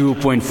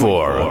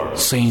 92.4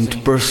 Saint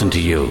Person to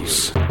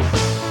Use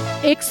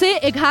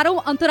 111औं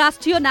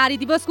अन्तर्राष्ट्रिय नारी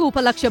दिवसको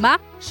उपलक्ष्यमा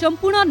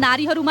सम्पूर्ण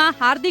नारीहरूमा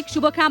हार्दिक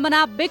शुभकामना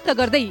व्यक्त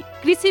गर्दै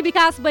कृषि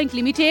विकास बैंक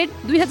लिमिटेड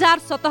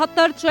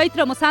 2077 चैत्र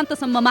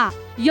मसान्तसम्ममा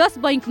यस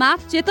बैंकमा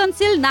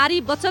चेतनशील नारी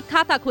बचत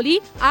खाता खोली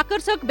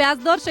आकर्षक ब्याज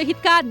दर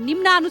सहितका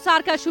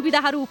निम्नानुसारका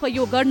सुविधाहरू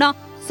उपयोग गर्न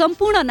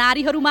सम्पूर्ण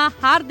नारीहरूमा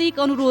हार्दिक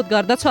अनुरोध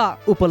गर्दछ।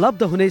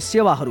 उपलब्ध हुने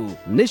सेवाहरू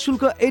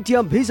निशुल्क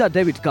एटीएम भिजा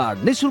डेबिट कार्ड,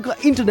 निशुल्क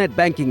इन्टरनेट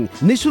ब्याङ्किङ,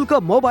 निशुल्क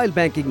मोबाइल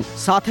ब्याङ्किङ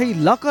साथै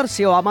लकर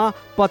सेवामा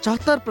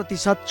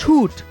 75%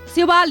 छुट।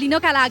 सेवा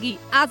लिनका लागि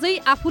आजै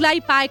आफूलाई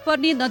पाएक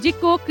पर्ने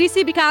नजिकको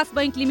कृषि विकास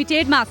बैंक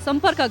लिमिटेडमा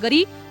सम्पर्क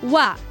गरी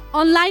वा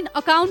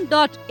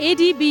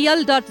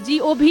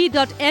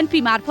online.account.adbl.gov.np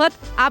मार्फत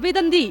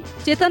आवेदन दिई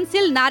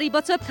चेतनशील नारी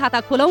बचत खाता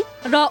खोलौं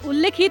र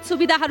उल्लेखित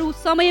सुविधाहरू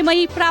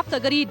समयमै प्राप्त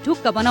गरी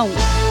ढुक्क बनौं।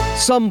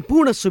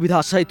 सम्पूर्ण सुविधा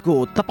सहितको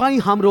तपाई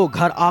हाम्रो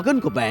घर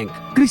आँगनको bank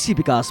Krishi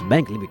Bikas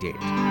bank limited.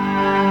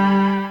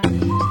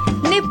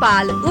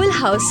 Nepal wool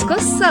हाउसको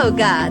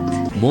सौगात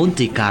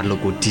मोन्टे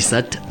कार्लोको टी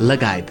सर्ट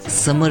लगायत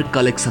समर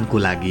कलेक्सनको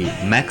लागि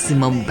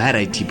म्याक्सिमम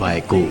भेराइटी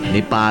भएको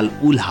नेपाल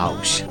उल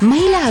हाउस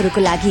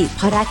महिलाहरूको लागि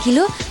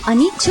फराकिलो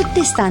अनि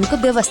छुट्टै स्थानको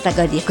व्यवस्था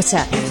गरिएको छ।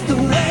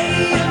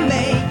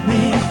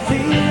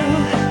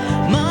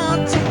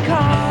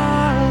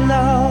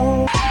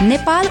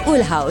 नेपाल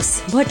उल हाउस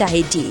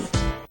भोटाहेटी।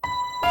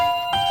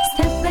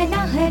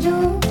 सपनाहरू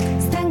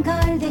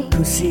सँगाल्दै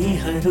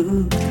खुसीहरू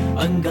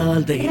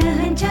अङ्गाल्दै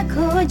रहन्छ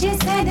खोज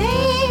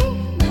सधैँ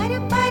भर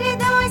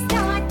पर्दो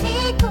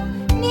साथीको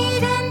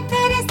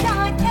निरन्तर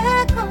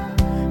साथको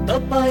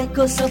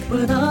तपाईको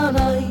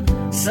सपनालाई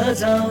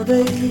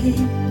सजाउँदै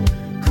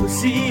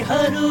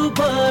खुसीहरू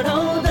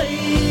बढाउँदै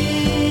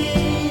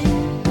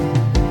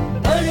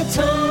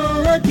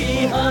बढ्छौँ अघि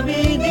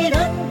हामी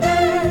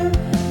निरन्तर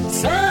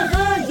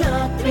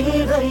सहयात्री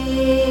भई।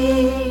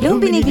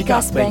 लुम्बिनी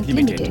विकास बैंक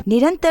लिमिटेड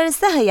निरन्तर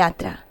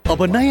सहयात्रा।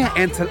 अब नयाँ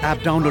एनसेल एप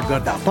डाउनलोड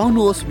गर्दा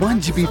पाउनुहोस् 1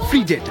 GB free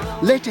data,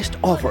 latest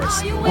offers,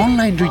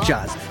 online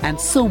recharge and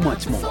so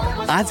much more.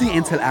 आजै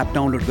एनसेल एप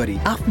डाउनलोड गरी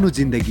आफ्नो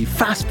जिन्दगी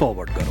फास्ट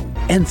फरवर्ड गरौँ।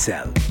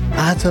 एनसेल,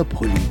 आज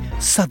भोलि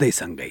सधैँ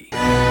सँगै।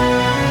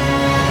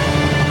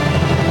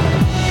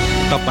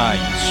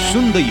 तपाईं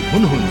सुन्दै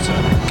हुनुहुन्छ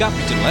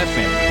क्यापिटल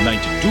एफएम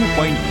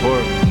 92.4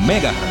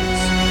 मेगाहर्ट्ज।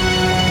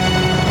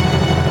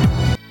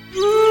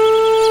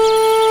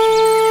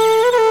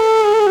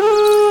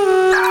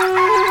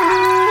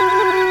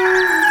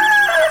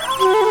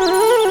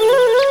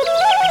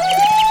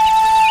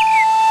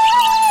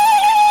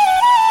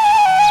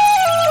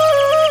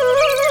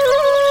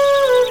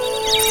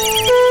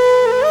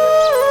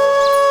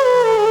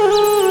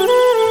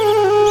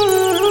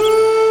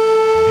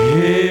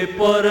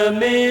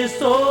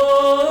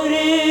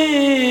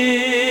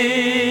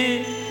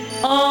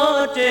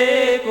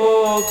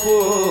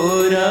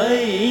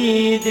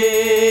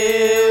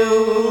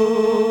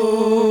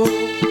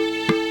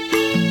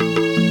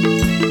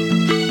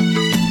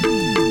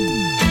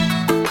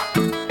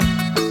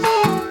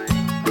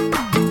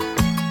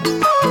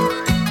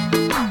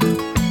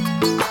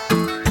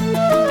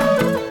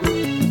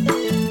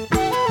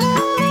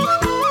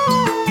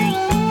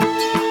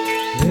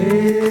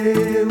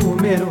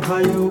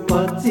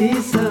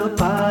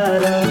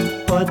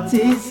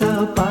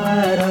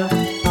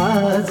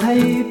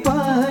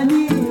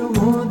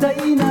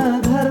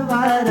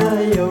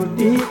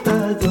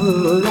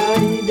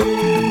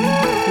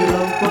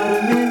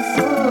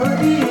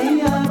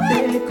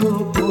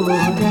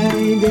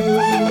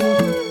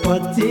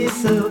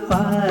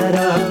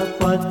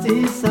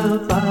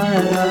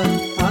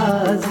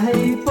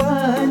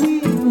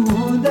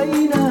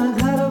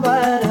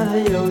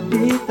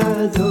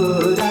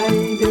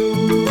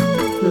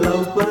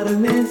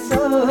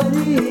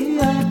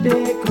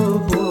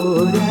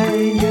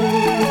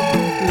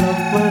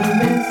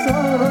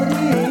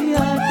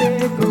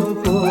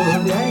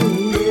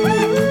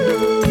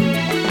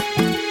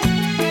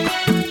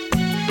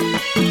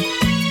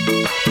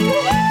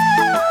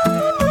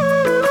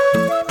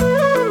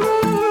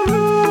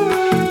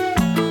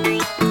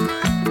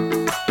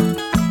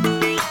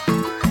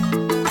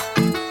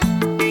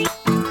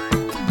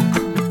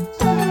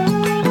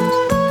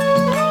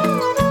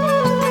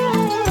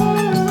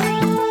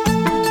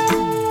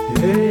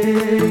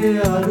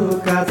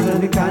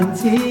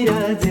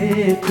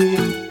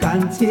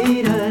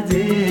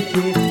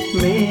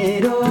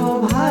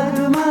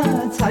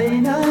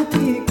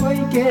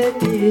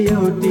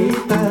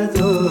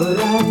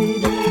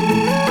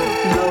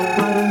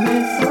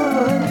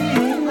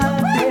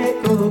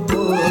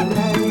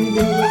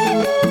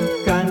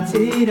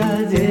 र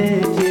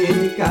जेठी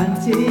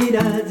कान्छी र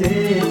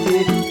जेठी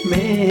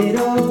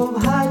मेरो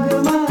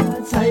भागमा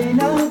छैन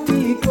ती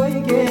कोही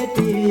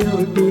केटी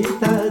एउटी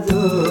त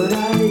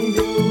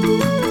जोराइदेऊ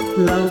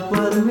ल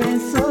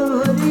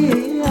परमेश्वरी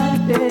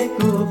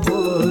आटेको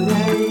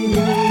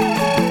पुर्याइदेऊ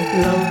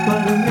ल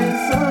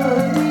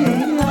परमेश्वरी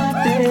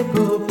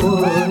आटेको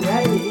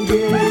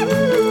पुर्याइदेऊ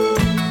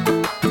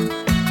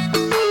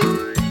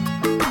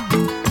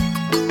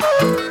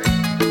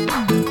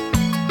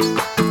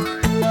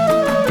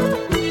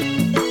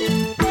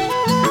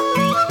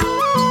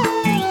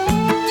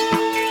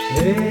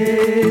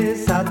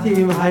साथी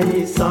भाइ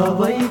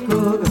सबैको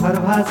घर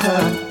भाषा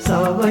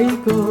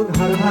सबैको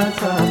घर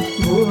भाषा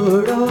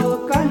बुढो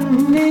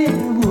कन्ने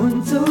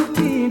हुन्छु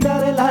कि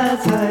डर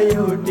लाग्छ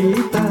एउटी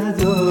त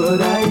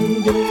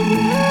जोराइदेऊ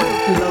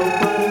लौ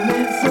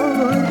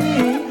परमेश्वरी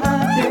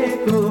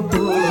आटेको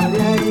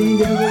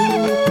पुर्याइदेऊ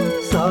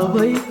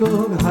सबैको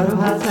घर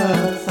भाषा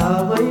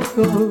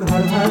सबैको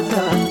घर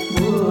भाषा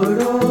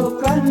बुढो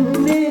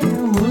कन्ने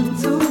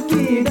हुन्छु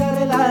कि डर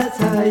लाग्छ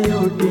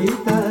एउटी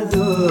त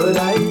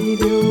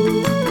जोराइदेऊ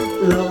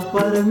ल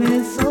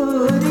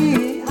परमेश्वरी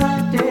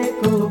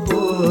आटेको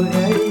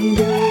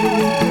पुर्याइदेऊ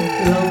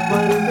ल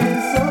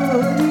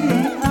परमेश्वरी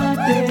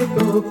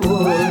आटेको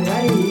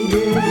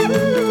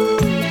पुर्याइदेऊ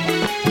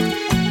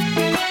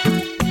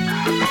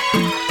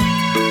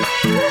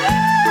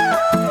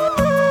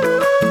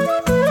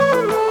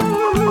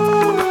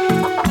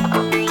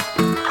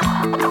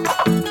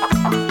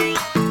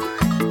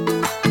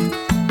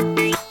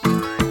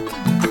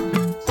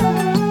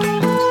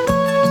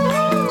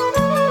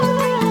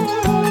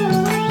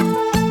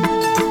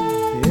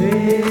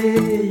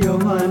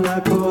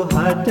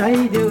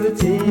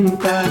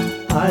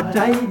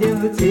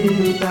हटाइदेऊ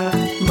चिन्ता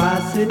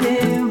बाँच्ने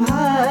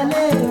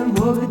भाले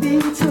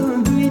भोग्दिन्छु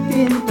दुई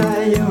तिनवटा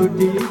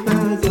एउटी त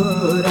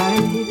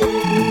जोराइदेऊ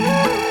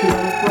ल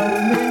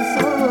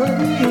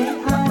परमेश्वरी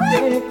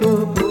आटेको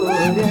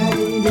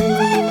पुर्याइदेऊ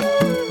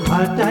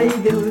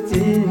हटाइदेऊ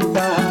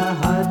चिन्ता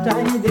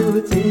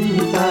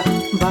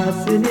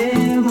बाँच्ने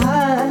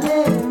भाले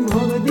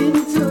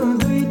भोग्दिन्छु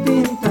दुई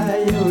तिनवटा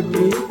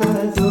एउटी त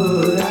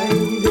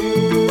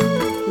जोराइदेऊ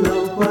ल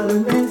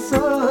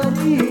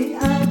परमेश्वरी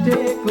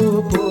आटेको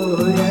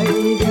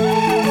पुर्याइदेऊ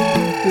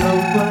ल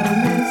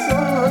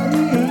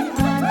परमेश्वरी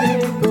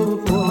आटेको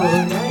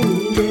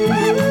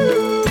पुर्याइदेऊ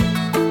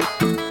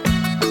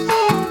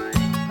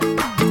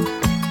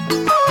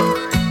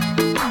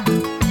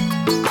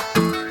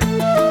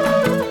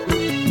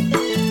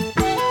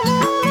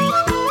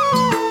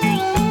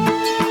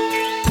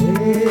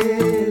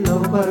लौ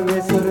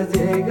परमेश्वर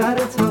जे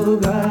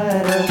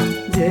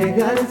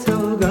गर्छौ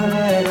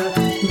गर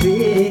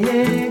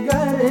बिहे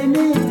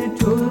गर्ने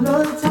ठुलो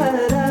छ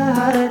र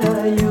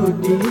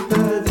एउटी त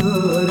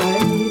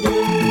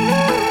जोराइदेऊ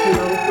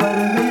लौ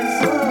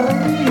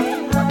परमेश्वरी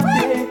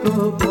आटेको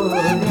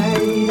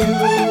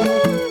पुर्याइदेऊ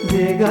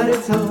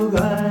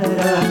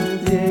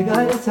जे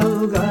गर्छौ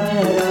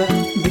गर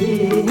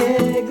बिहे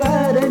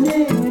गर्ने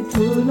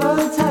ठुलो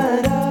छ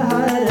र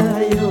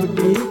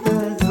एउटी त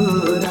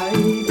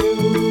जोराइदेऊ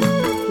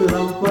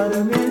लौ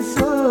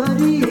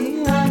परमेश्वरी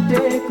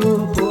आटेको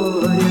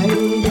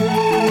पुर्याइदेऊ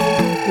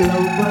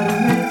लौ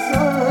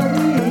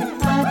परमेश्वरी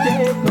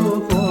आटेको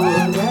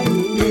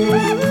पुर्याइदेऊ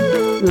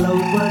लौ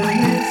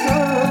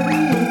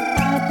परमेश्वरी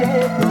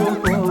आटेको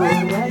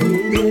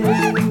पुर्याइदेऊ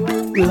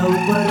लौ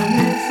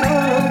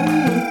परमेश्वरी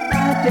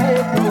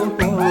आटेको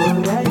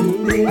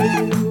पुर्याइदेऊ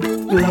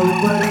लौ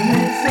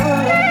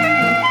परमेश्वरी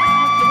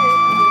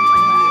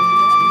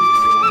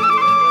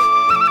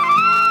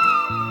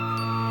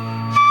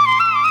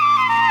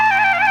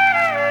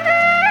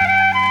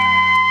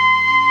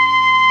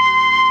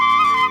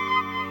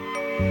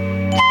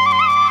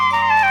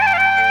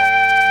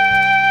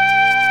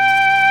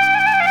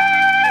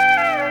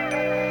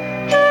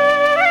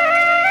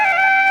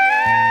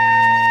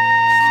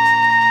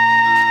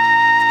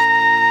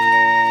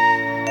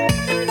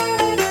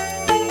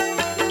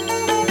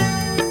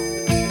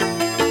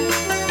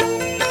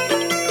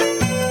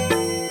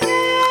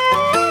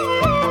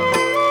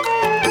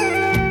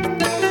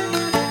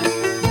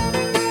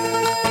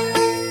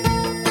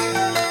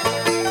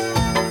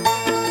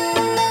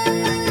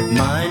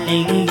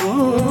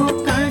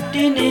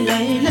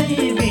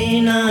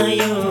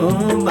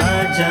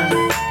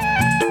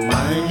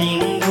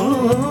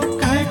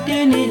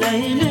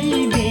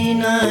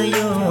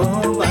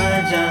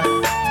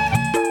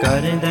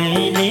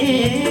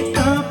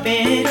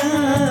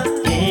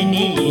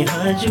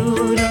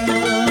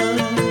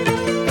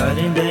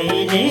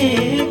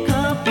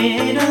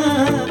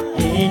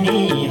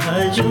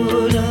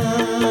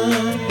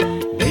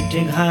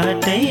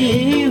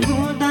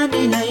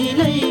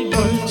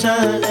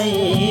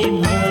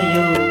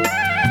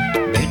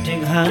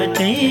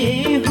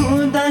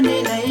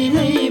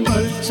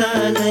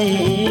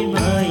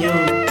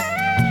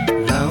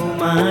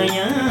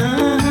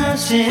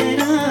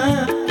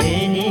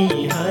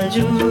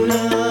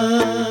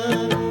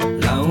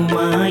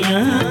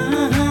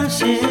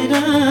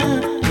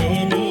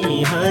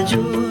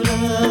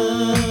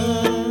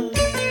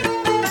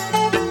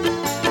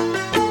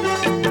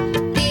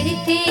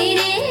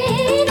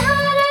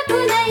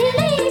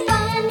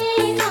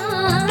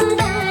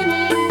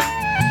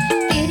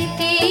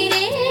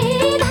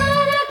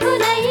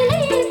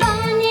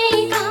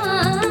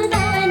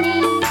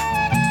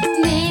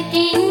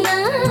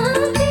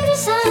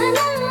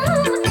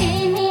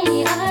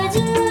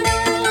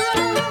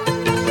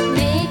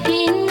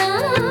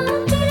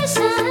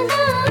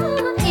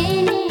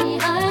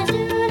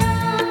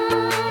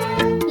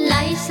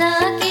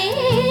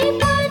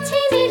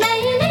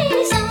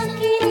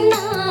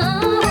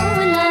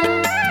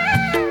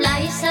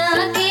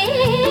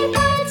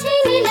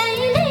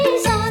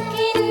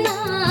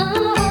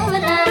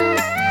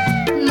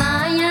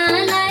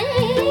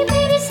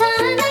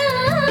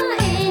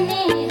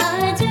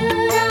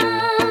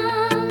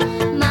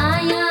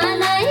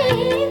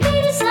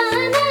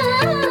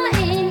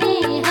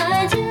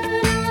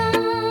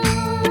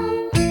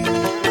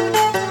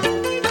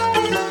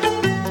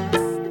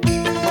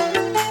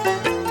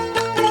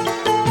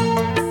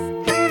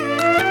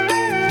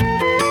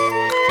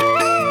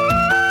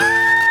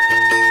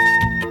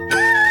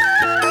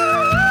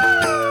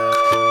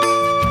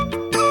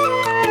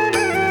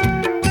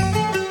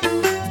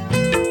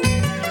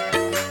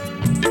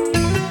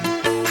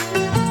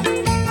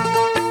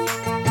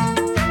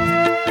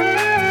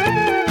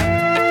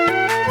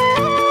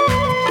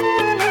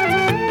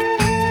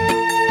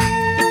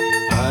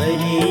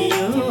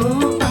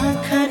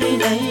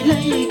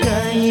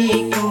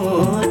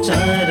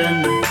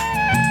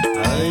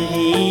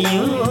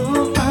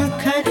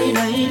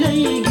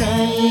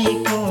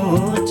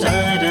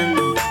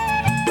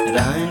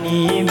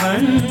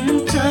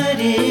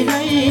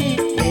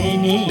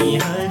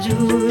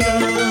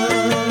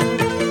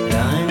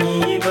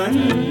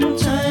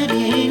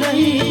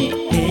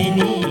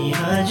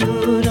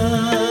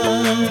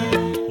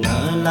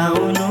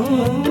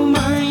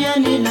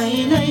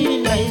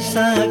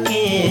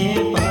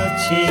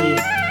लैसकेपछि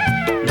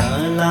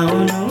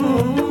नलाउनु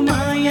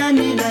माया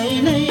नि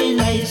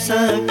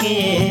लैसकेपछि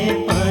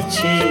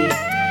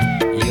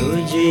यो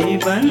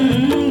जीवन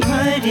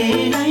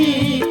भरिलाई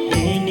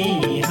नि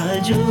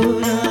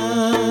हजुर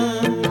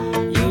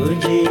यो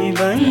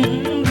जीवन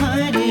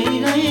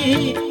भरिलाई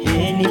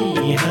नि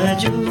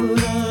हजुर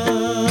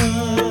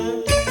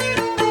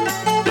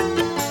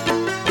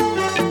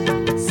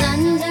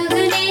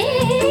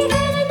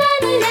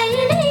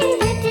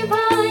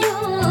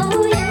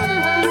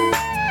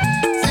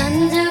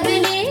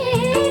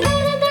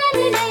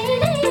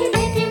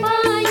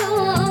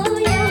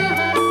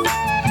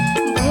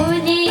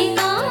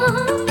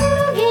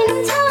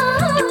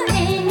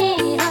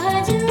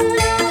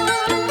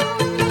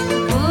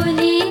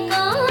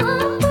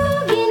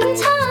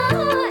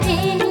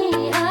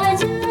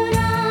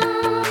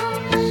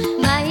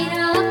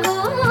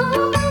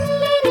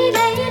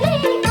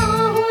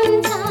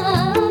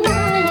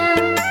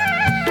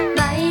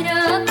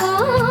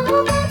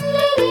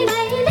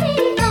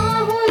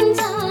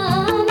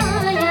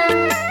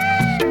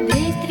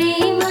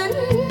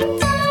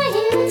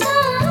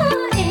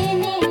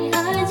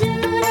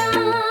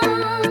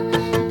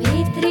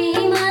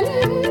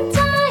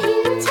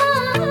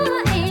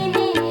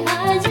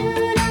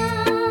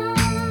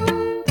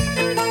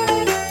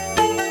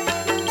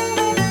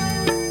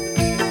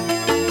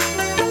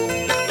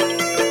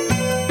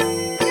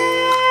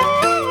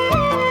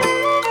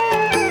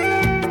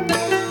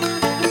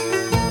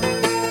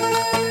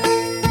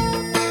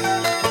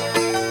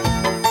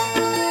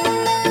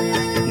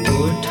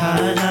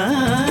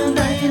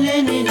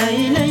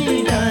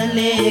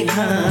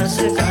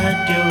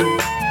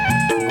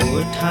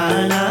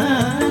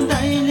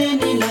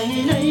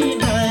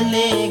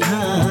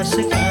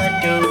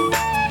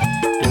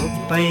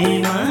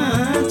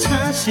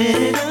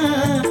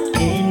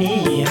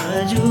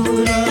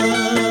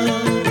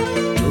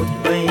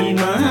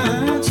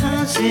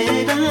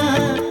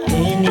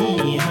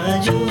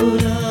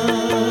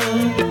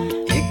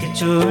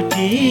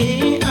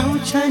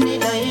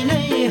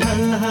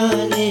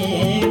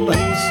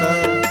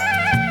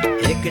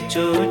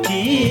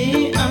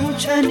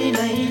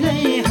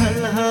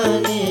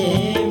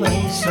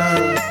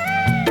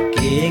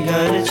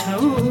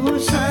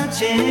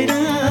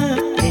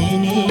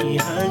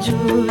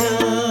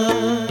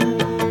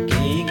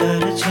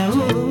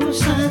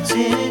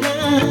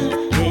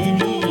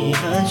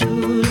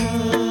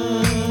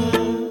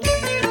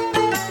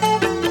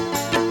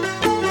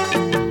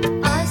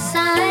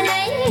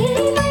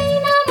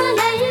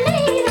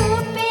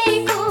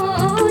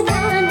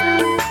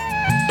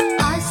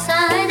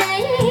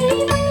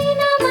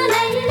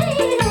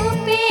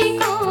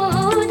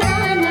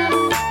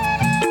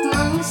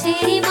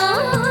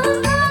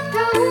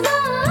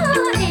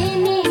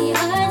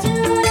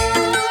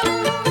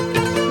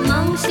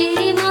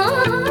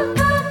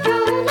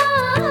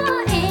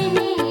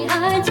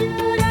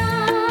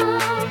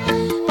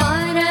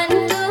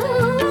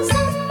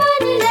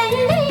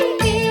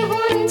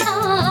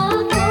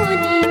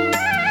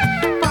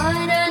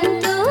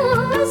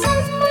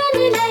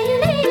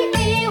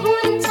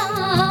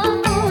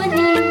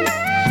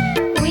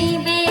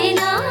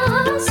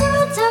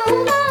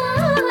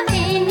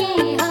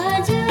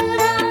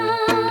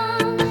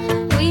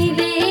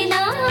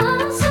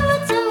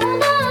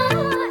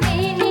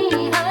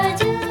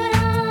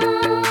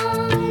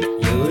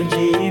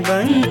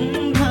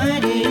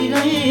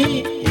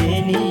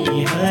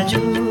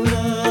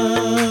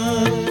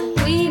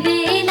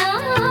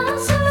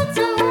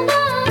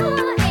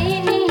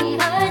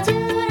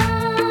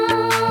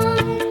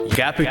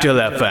Capital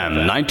FM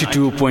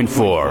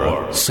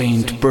 92.4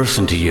 Saint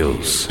Percent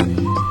Use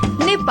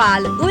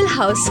Nepal wool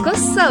हाउसको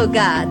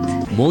सौगात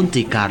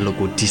मोन्टे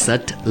कार्लोको टी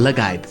सर्ट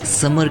लगायत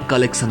समर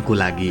कलेक्सनको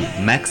लागि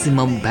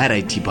म्याक्सिमम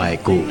भेराइटी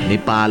भएको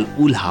नेपाल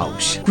उल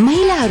हाउस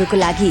महिलाहरूको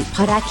लागि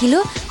फराकिलो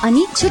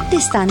अनि छुट्टै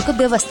स्थानको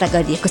व्यवस्था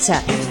गरिएको छ।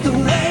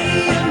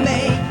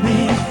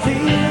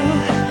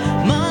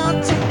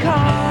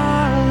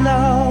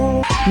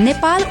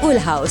 नेपाल उल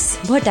हाउस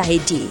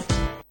भोटाहेटी।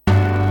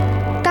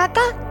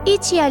 काका यी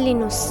चिया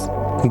लिनुस्।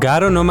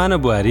 गाह्रो नमान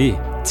बुहारी,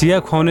 चिया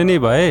खुवाउने नै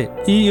भए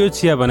यो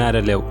चिया बनाएर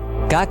ल्याऊ।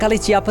 काकाले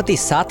चियापत्ती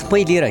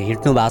साथमै लिएर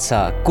हिँड्नु भएको छ।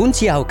 कुन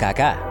चिया हो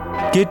काका?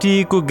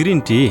 केटीको ग्रिन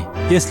टी।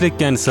 यसले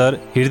क्यान्सर,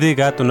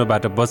 हृदयघात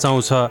हुनबाट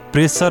बचाउँछ,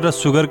 प्रेसर र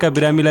सुगरका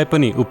बिरामीलाई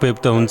पनि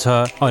उपयुक्त हुन्छ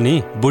अनि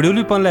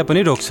बुढ्यौलीपनलाई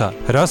पनि रोक्छ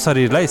र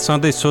शरीरलाई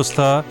सधैँ स्वस्थ,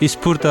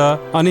 स्फूर्त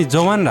अनि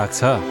जवान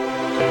राख्छ।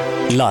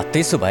 ल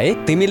त्यसो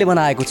भए तिमीले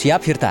बनाएको चिया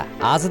फिर्ता।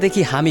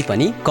 आजदेखि हामी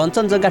पनि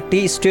कञ्चनजङ्घा टी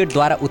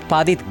स्टेटद्वारा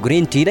उत्पादित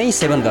ग्रिन टी नै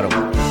सेवन गरौँ।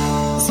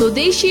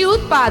 स्वदेशी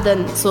उत्पादन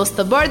स्वस्थ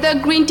वर्धक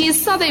ग्रिन टी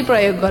सधैँ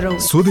प्रयोग गरौँ।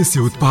 स्वदेशी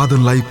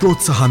उत्पादनलाई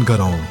प्रोत्साहन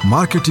गरौँ।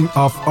 Marketing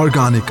of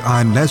organic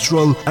and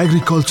natural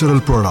agricultural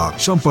product.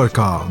 सम्पर्क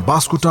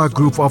Baskota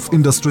group of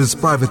industries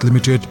private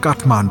limited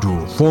Kathmandu.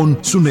 Phone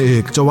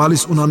 01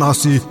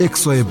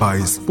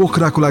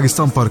 पोखराको लागि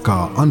सम्पर्क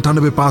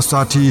 98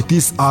 560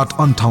 30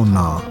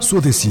 858।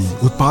 स्वदेशी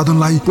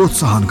उत्पादनलाई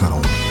प्रोत्साहन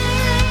गरौँ।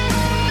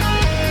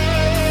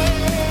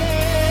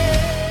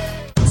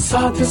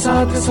 साथ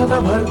साथ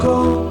सदाभरको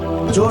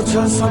जोड्छ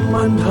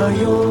सम्बन्ध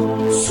यो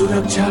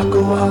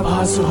सुरक्षाको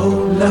आभास हो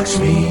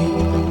लक्ष्मी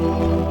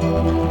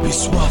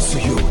विश्वास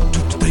यो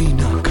टुट्दैन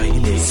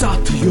कहिले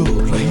साथ यो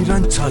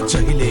रहिरहन्छ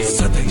जहिले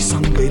सधैँ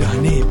सँगै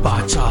रहने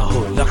बाचा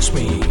हो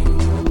लक्ष्मी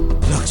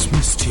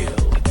लक्ष्मी स्टिल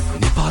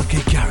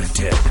नेपालकै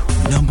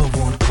ग्यारेन्टेड नम्बर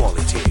 1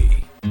 क्वालिटी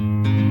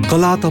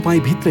कला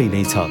तपाईँ भित्रै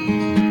नै छ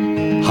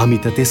हामी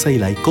त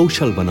त्यसैलाई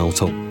कौशल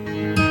बनाउँछौँ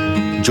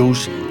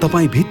जोश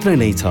तपाईँ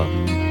भित्र नै छ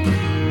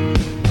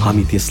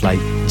हामी त्यसलाई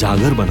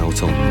जागर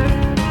बनाउँछौँ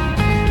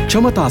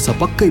क्षमता छ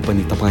पक्कै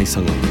पनि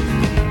तपाईँसँग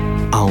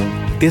आऊ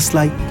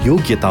त्यसलाई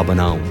योग्यता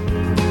बनाऊ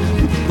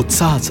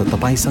उत्साह छ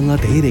तपाईँसँग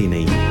धेरै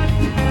नै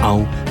आऊ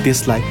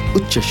त्यसलाई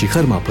उच्च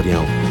शिखरमा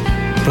पुर्याऊ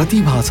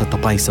प्रतिभा छ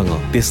तपाईँसँग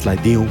त्यसलाई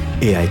दिउँ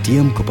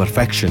AITM को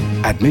पर्फेक्सन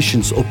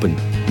एडमिशन्स ओपन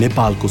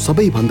नेपालको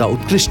सबैभन्दा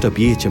उत्कृष्ट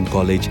BHM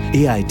कलेज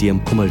AITM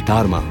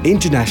कुमलटारमा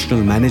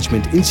इन्टरनेशनल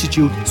म्यानेजमेन्ट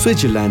इन्स्टिच्युट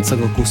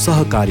स्विजरल्यान्डसँगको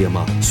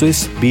सहकार्यमा स्विस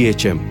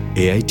BHM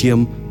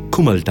AITM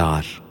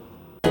कुमलटार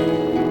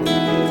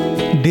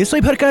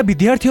देशैभरका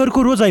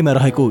विद्यार्थीहरूको रोजाइमा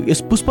रहेको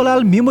यस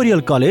पुष्पलाल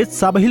मेमोरियल कलेज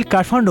साबहिल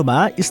काठमाडौँमा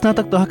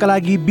स्नातक तहका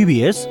लागि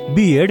BBS,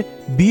 BEd,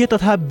 BA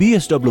तथा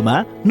BSW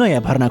मा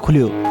नयाँ भर्ना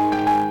खुल्यो।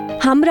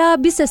 हाम्रा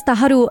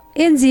विशेषताहरू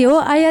NGO,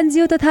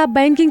 INGO तथा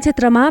ब्याङ्किङ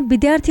क्षेत्रमा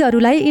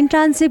विद्यार्थीहरूलाई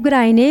इन्टर्नसिप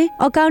गराइने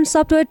अकाउन्ट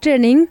सफ्टवेयर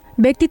ट्रेनिङ,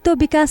 व्यक्तित्व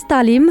विकास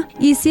तालिम,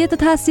 ECA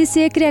तथा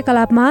CCA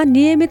क्रियाकलापमा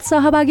नियमित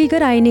सहभागी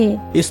गराइने।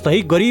 यस्तै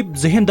गरिब,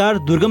 जेहेन्दार,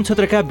 दुर्गम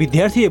क्षेत्रका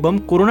विद्यार्थी एवं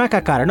कोरोनाका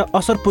कारण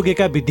असर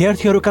पुगेका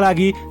विद्यार्थीहरूका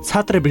लागि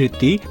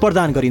छात्रवृत्ति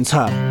प्रदान गरिन्छ।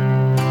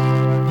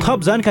 थप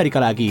जानकारीका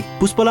लागि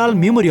Pushpalal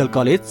memorial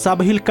college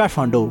Chabahil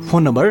Kathmandu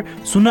phone number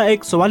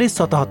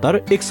 014477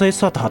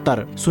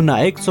 177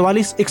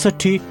 0144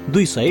 61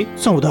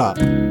 214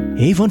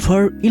 haven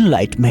for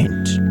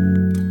enlightenment.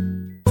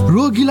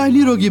 रोगीलाई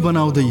निरोगी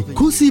बनाउँदै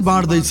खुसी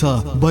बाँड्दैछ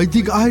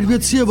वैदिक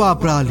आयुर्वेद सेवा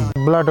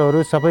प्रणाली।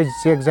 ब्लडहरू सबै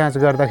चेक जाँच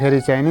गर्दाखेरि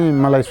चाहिँ नि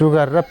मलाई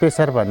सुगर र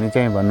प्रेसर भन्ने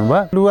चाहिँ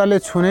भन्नुभयो। लुगाले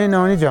छुनै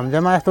नहुने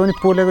झमझमा जस्तो पनि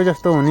पोलेको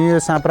जस्तो हुने यो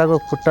साँप्राको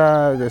खुट्टा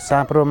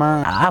साँप्रोमा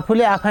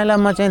आफूले आफैलाई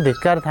म चाहिँ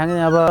धिक्कार थाङे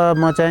अब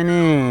म चाहिँ नि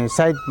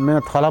सायद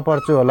थला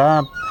पर्छु होला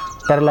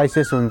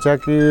प्यारालाइसिस हुन्छ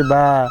कि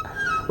बा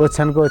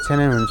ओछ्यानको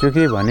ओछ्यानै हुन्छु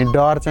कि भन्ने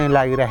डर चाहिँ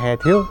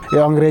लागिरहेको थियो। यो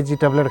अङ्ग्रेजी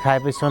ट्याब्लेट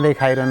खाएपछि सधैँ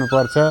खाइरहनु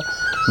पर्छ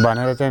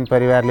भनेर चाहिँ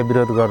परिवारले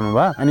विरोध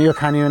गर्नुभयो अनि यो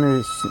खाने भने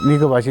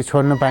निको भएपछि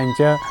छोड्नु पाइन्छ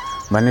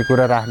भन्ने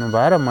कुरा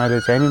राख्नुभयो र मैले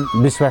चाहिँ नि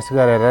विश्वास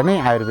गरेर नै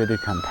आयुर्वेदिक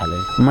खान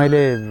थालेँ।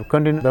 मैले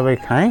कन्टिन्यू दबाई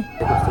खाएँ।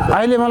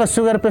 अहिले मलाई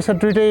सुगर प्रेसर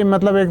दुइटै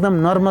मतलब एकदम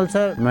नर्मल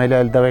छ। मैले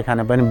अहिले दबाई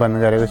खान पनि बन्द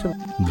गरेको छु।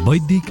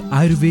 वैदिक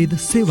Ayurved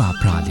Sewa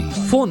Pranali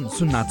phone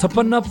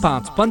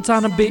 056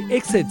 595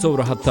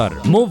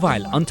 174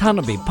 mobile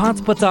 98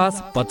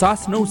 550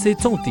 50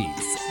 934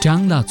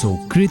 Tyangla Chowk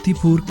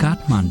Kirtipur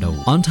Kathmandu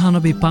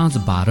 98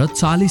 512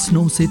 40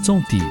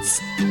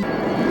 934।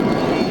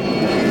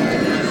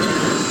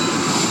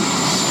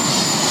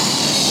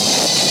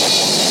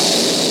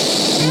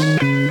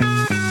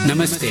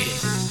 Namaste.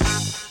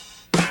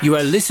 You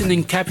are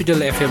listening Capital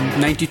FM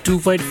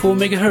 92.4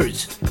 MHz,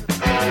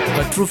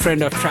 a true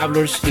friend of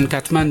travelers in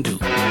Kathmandu.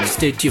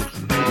 Stay tuned.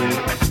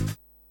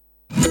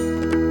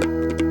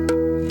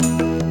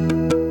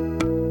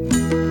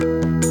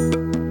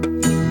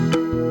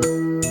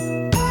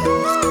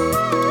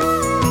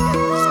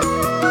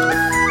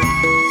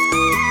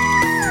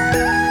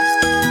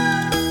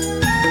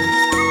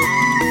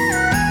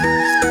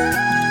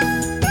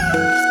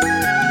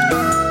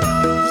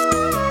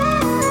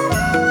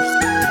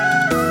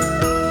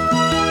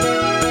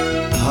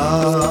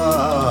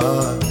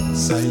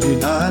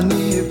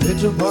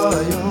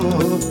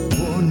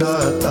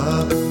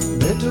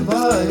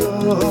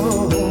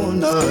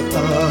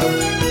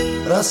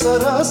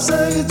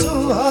 रसरसै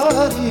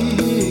Juhari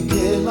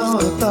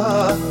खेलाउँदा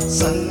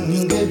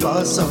सँगै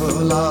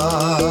बसौला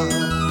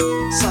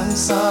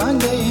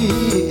सँगसँगै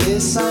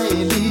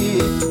यसैली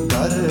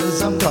घर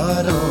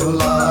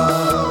जम्परौला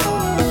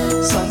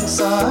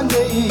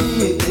सँगसँगै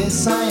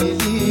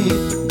यसैली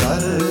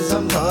घर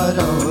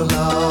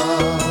जम्परौला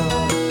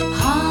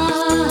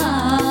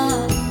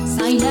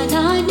साइला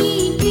नानी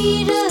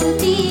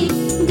पिरती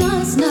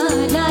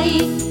गाँस्नलाई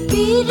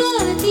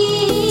पिरती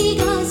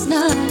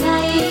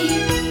गाँस्नलाई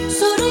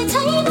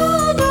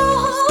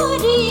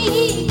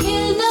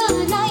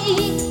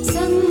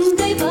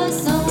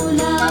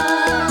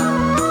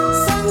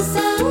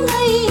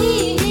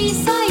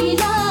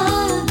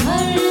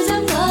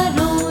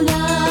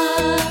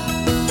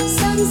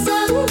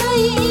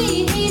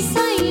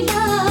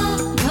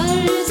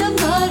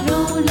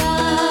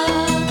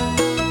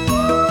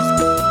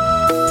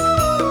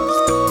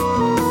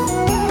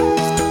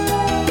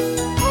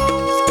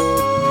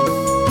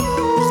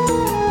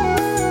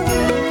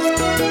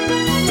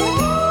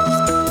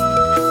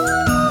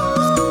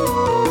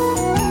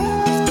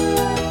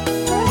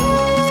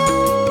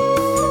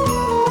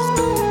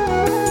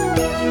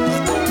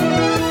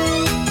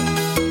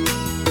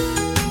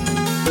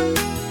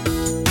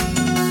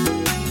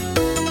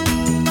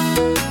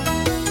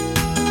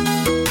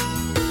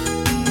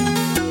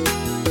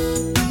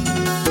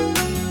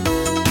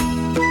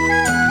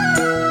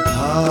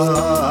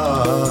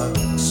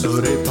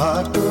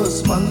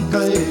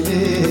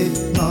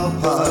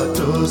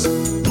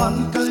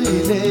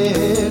कहिले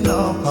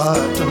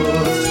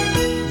नफाटोस्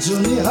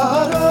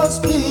जुनिहारोस्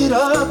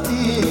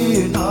पिराती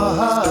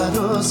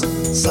नहारोस्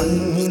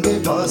सँगै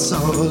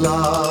बसौला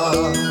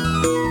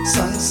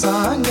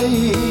सँगसँगै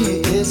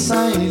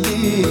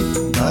यसैली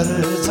घर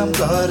जम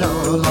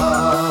गरौला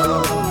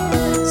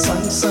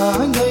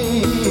सँगसँगै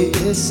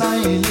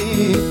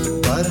यसैली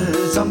घर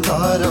जम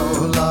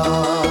गरौला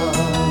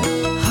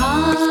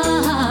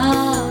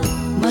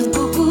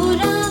मनको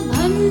कुरा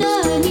भन्न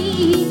नि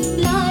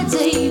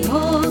लाजै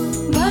भो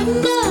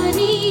भन्न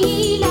नि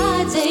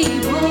लाजै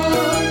भो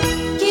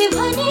के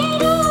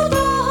भनेर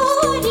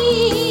दोहोरी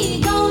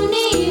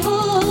गाउने हो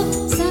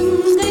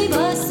सँगै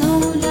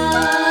बसौला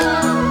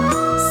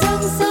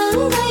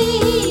सँगसँगै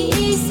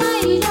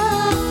यसैला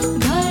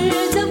घर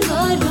जम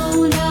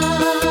गरौला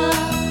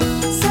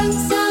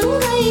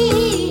सँगसँगै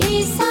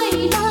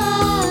यसैला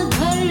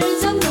घर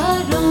जम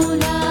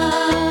गरौला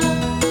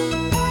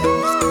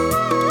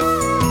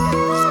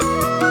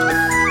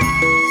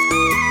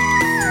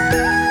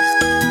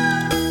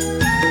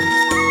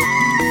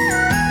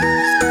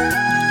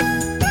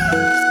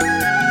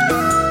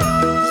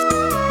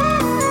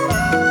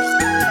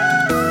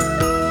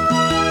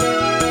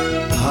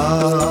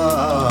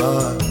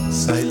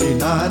सैली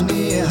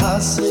नानी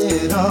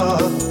हाँसेर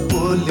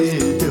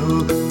बोलिदेऊ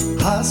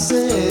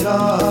हाँसेर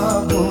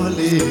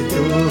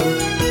बोलिदेऊ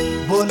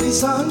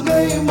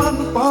बोलीसँगै मन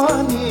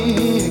पनि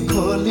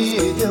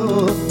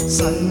खोलिदेऊ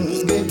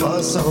सँगै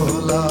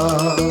बसौला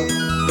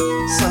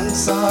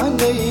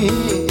सँगसँगै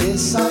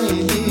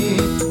यसैली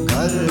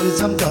घर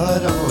जम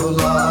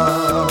गरौला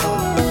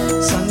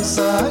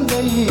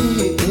सँगसँगै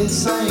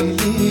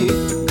यसैली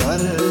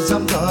घर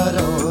जम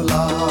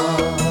गरौला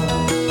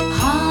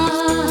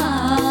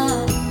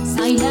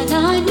साइला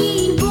नानी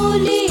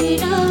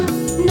बोलेर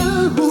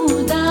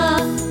नहुँदा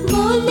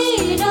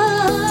बोलेर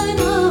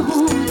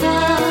नहुँदा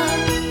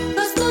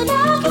कस्तो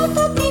लाग्यो त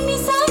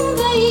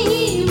तिमीसँगै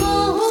म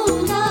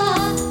हुँदा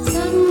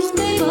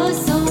सँगै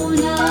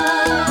बसौला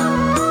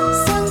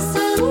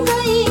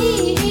सँगसँगै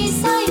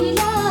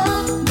यसैला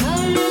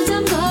घर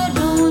जम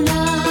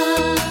गरौला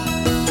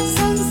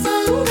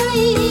सँगसँगै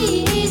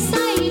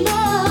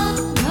यसैला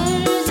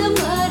घर जम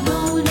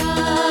गरौला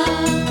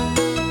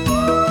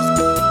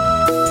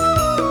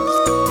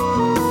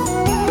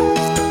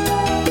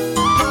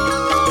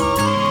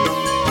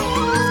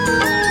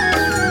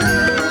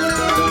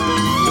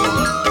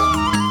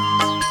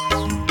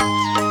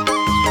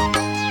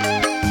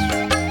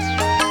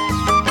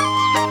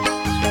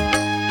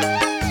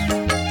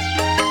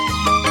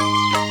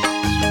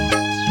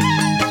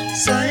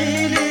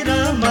साइली र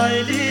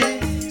माइली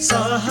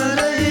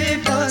सहरै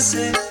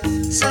बसे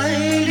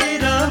साइली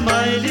र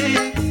माइली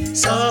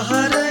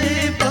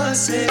सहरै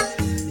बसे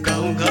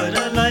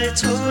गाउँघरलाई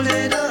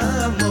छोडेर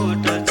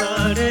मोटर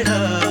चढेर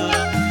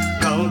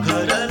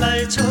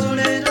गाउँघरलाई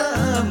छोडेर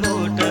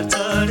मोटर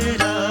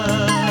चढेर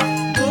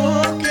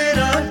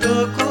बोकेर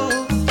डोको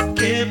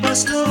के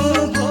बस्नु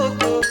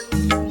भोको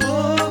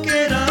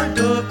बोकेर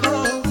डोको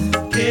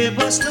के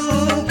बस्नु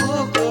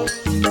भोको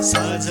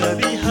साँझ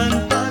बिहान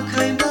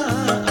पाखैमा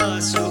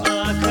आँसु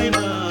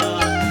आँखैमा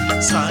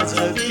साँझ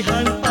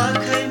बिहान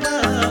पाखैमा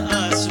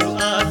आँसु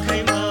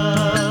आँखैमा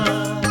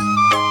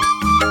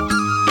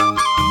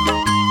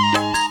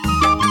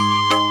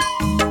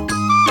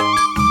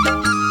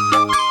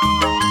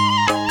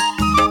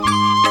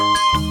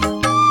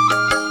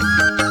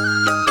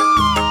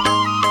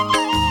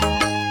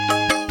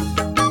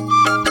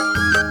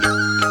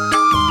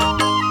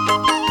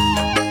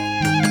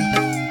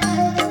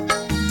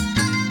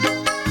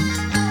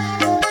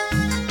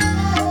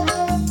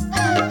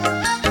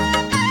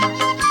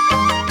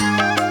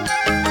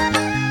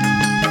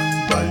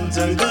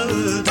जङ्गल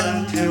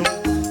जान्थ्यौँ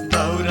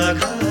दाउरा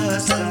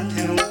घाँस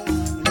जान्थ्यौँ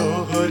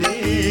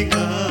दोहोरी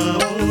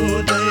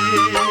गाउँदै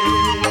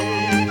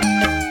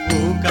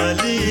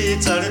उकाली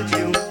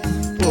चढ्थ्यौँ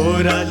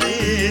ओह्राली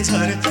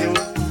झर्थ्यौँ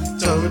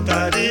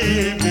चौतारी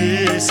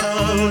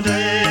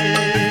बिसाउँदै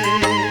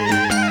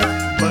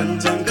वन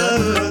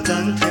जङ्गल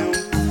जान्थ्यौँ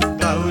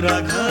दाउरा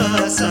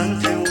घाँस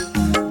जान्थ्यौँ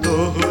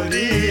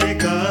दोहोरी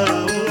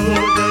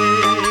गाउँदै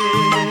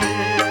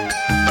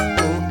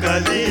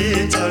उकाली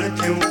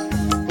चढ्थ्यौँ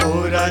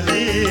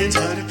ओह्राली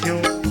झर्थ्यौँ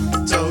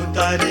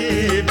चौतारी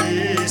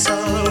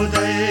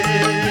बिसाउँदै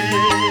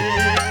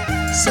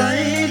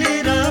साइली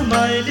र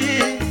माइली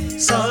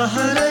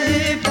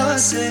सहरै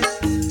बसे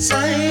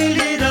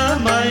साइली र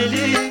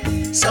माइली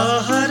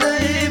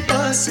सहरै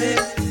बसे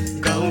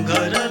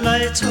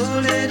गाउँघरलाई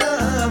छोडेर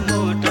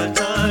मोटर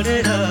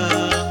चढेर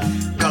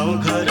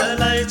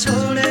गाउँघरलाई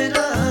छोडेर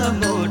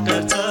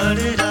मोटर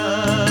चढेर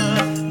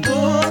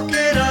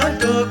बोकेर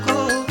डोको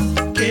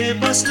के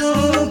बस्नु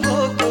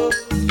भोको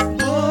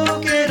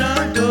बोकेर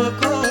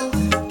डोको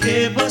के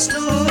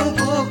बस्नु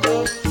भोको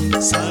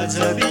साँझ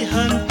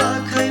बिहान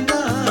पाखैमा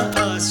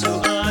आँसु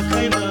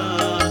आँखैमा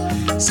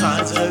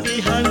साँझ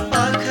बिहान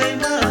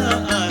पाखैमा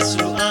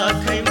आँसु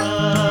आँखैमा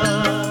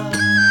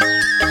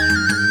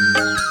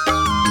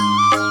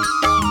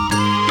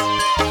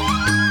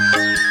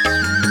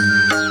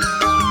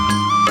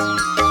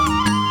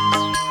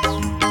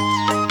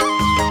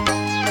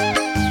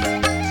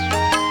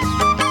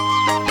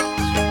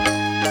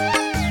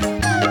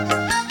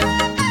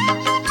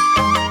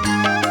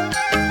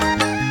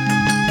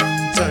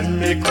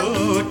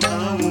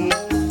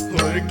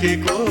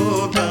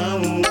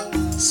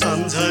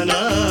सम्झना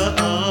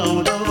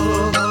आउँदो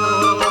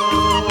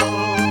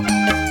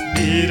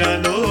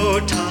बिरानो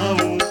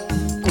ठाउँ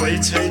कोही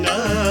छैन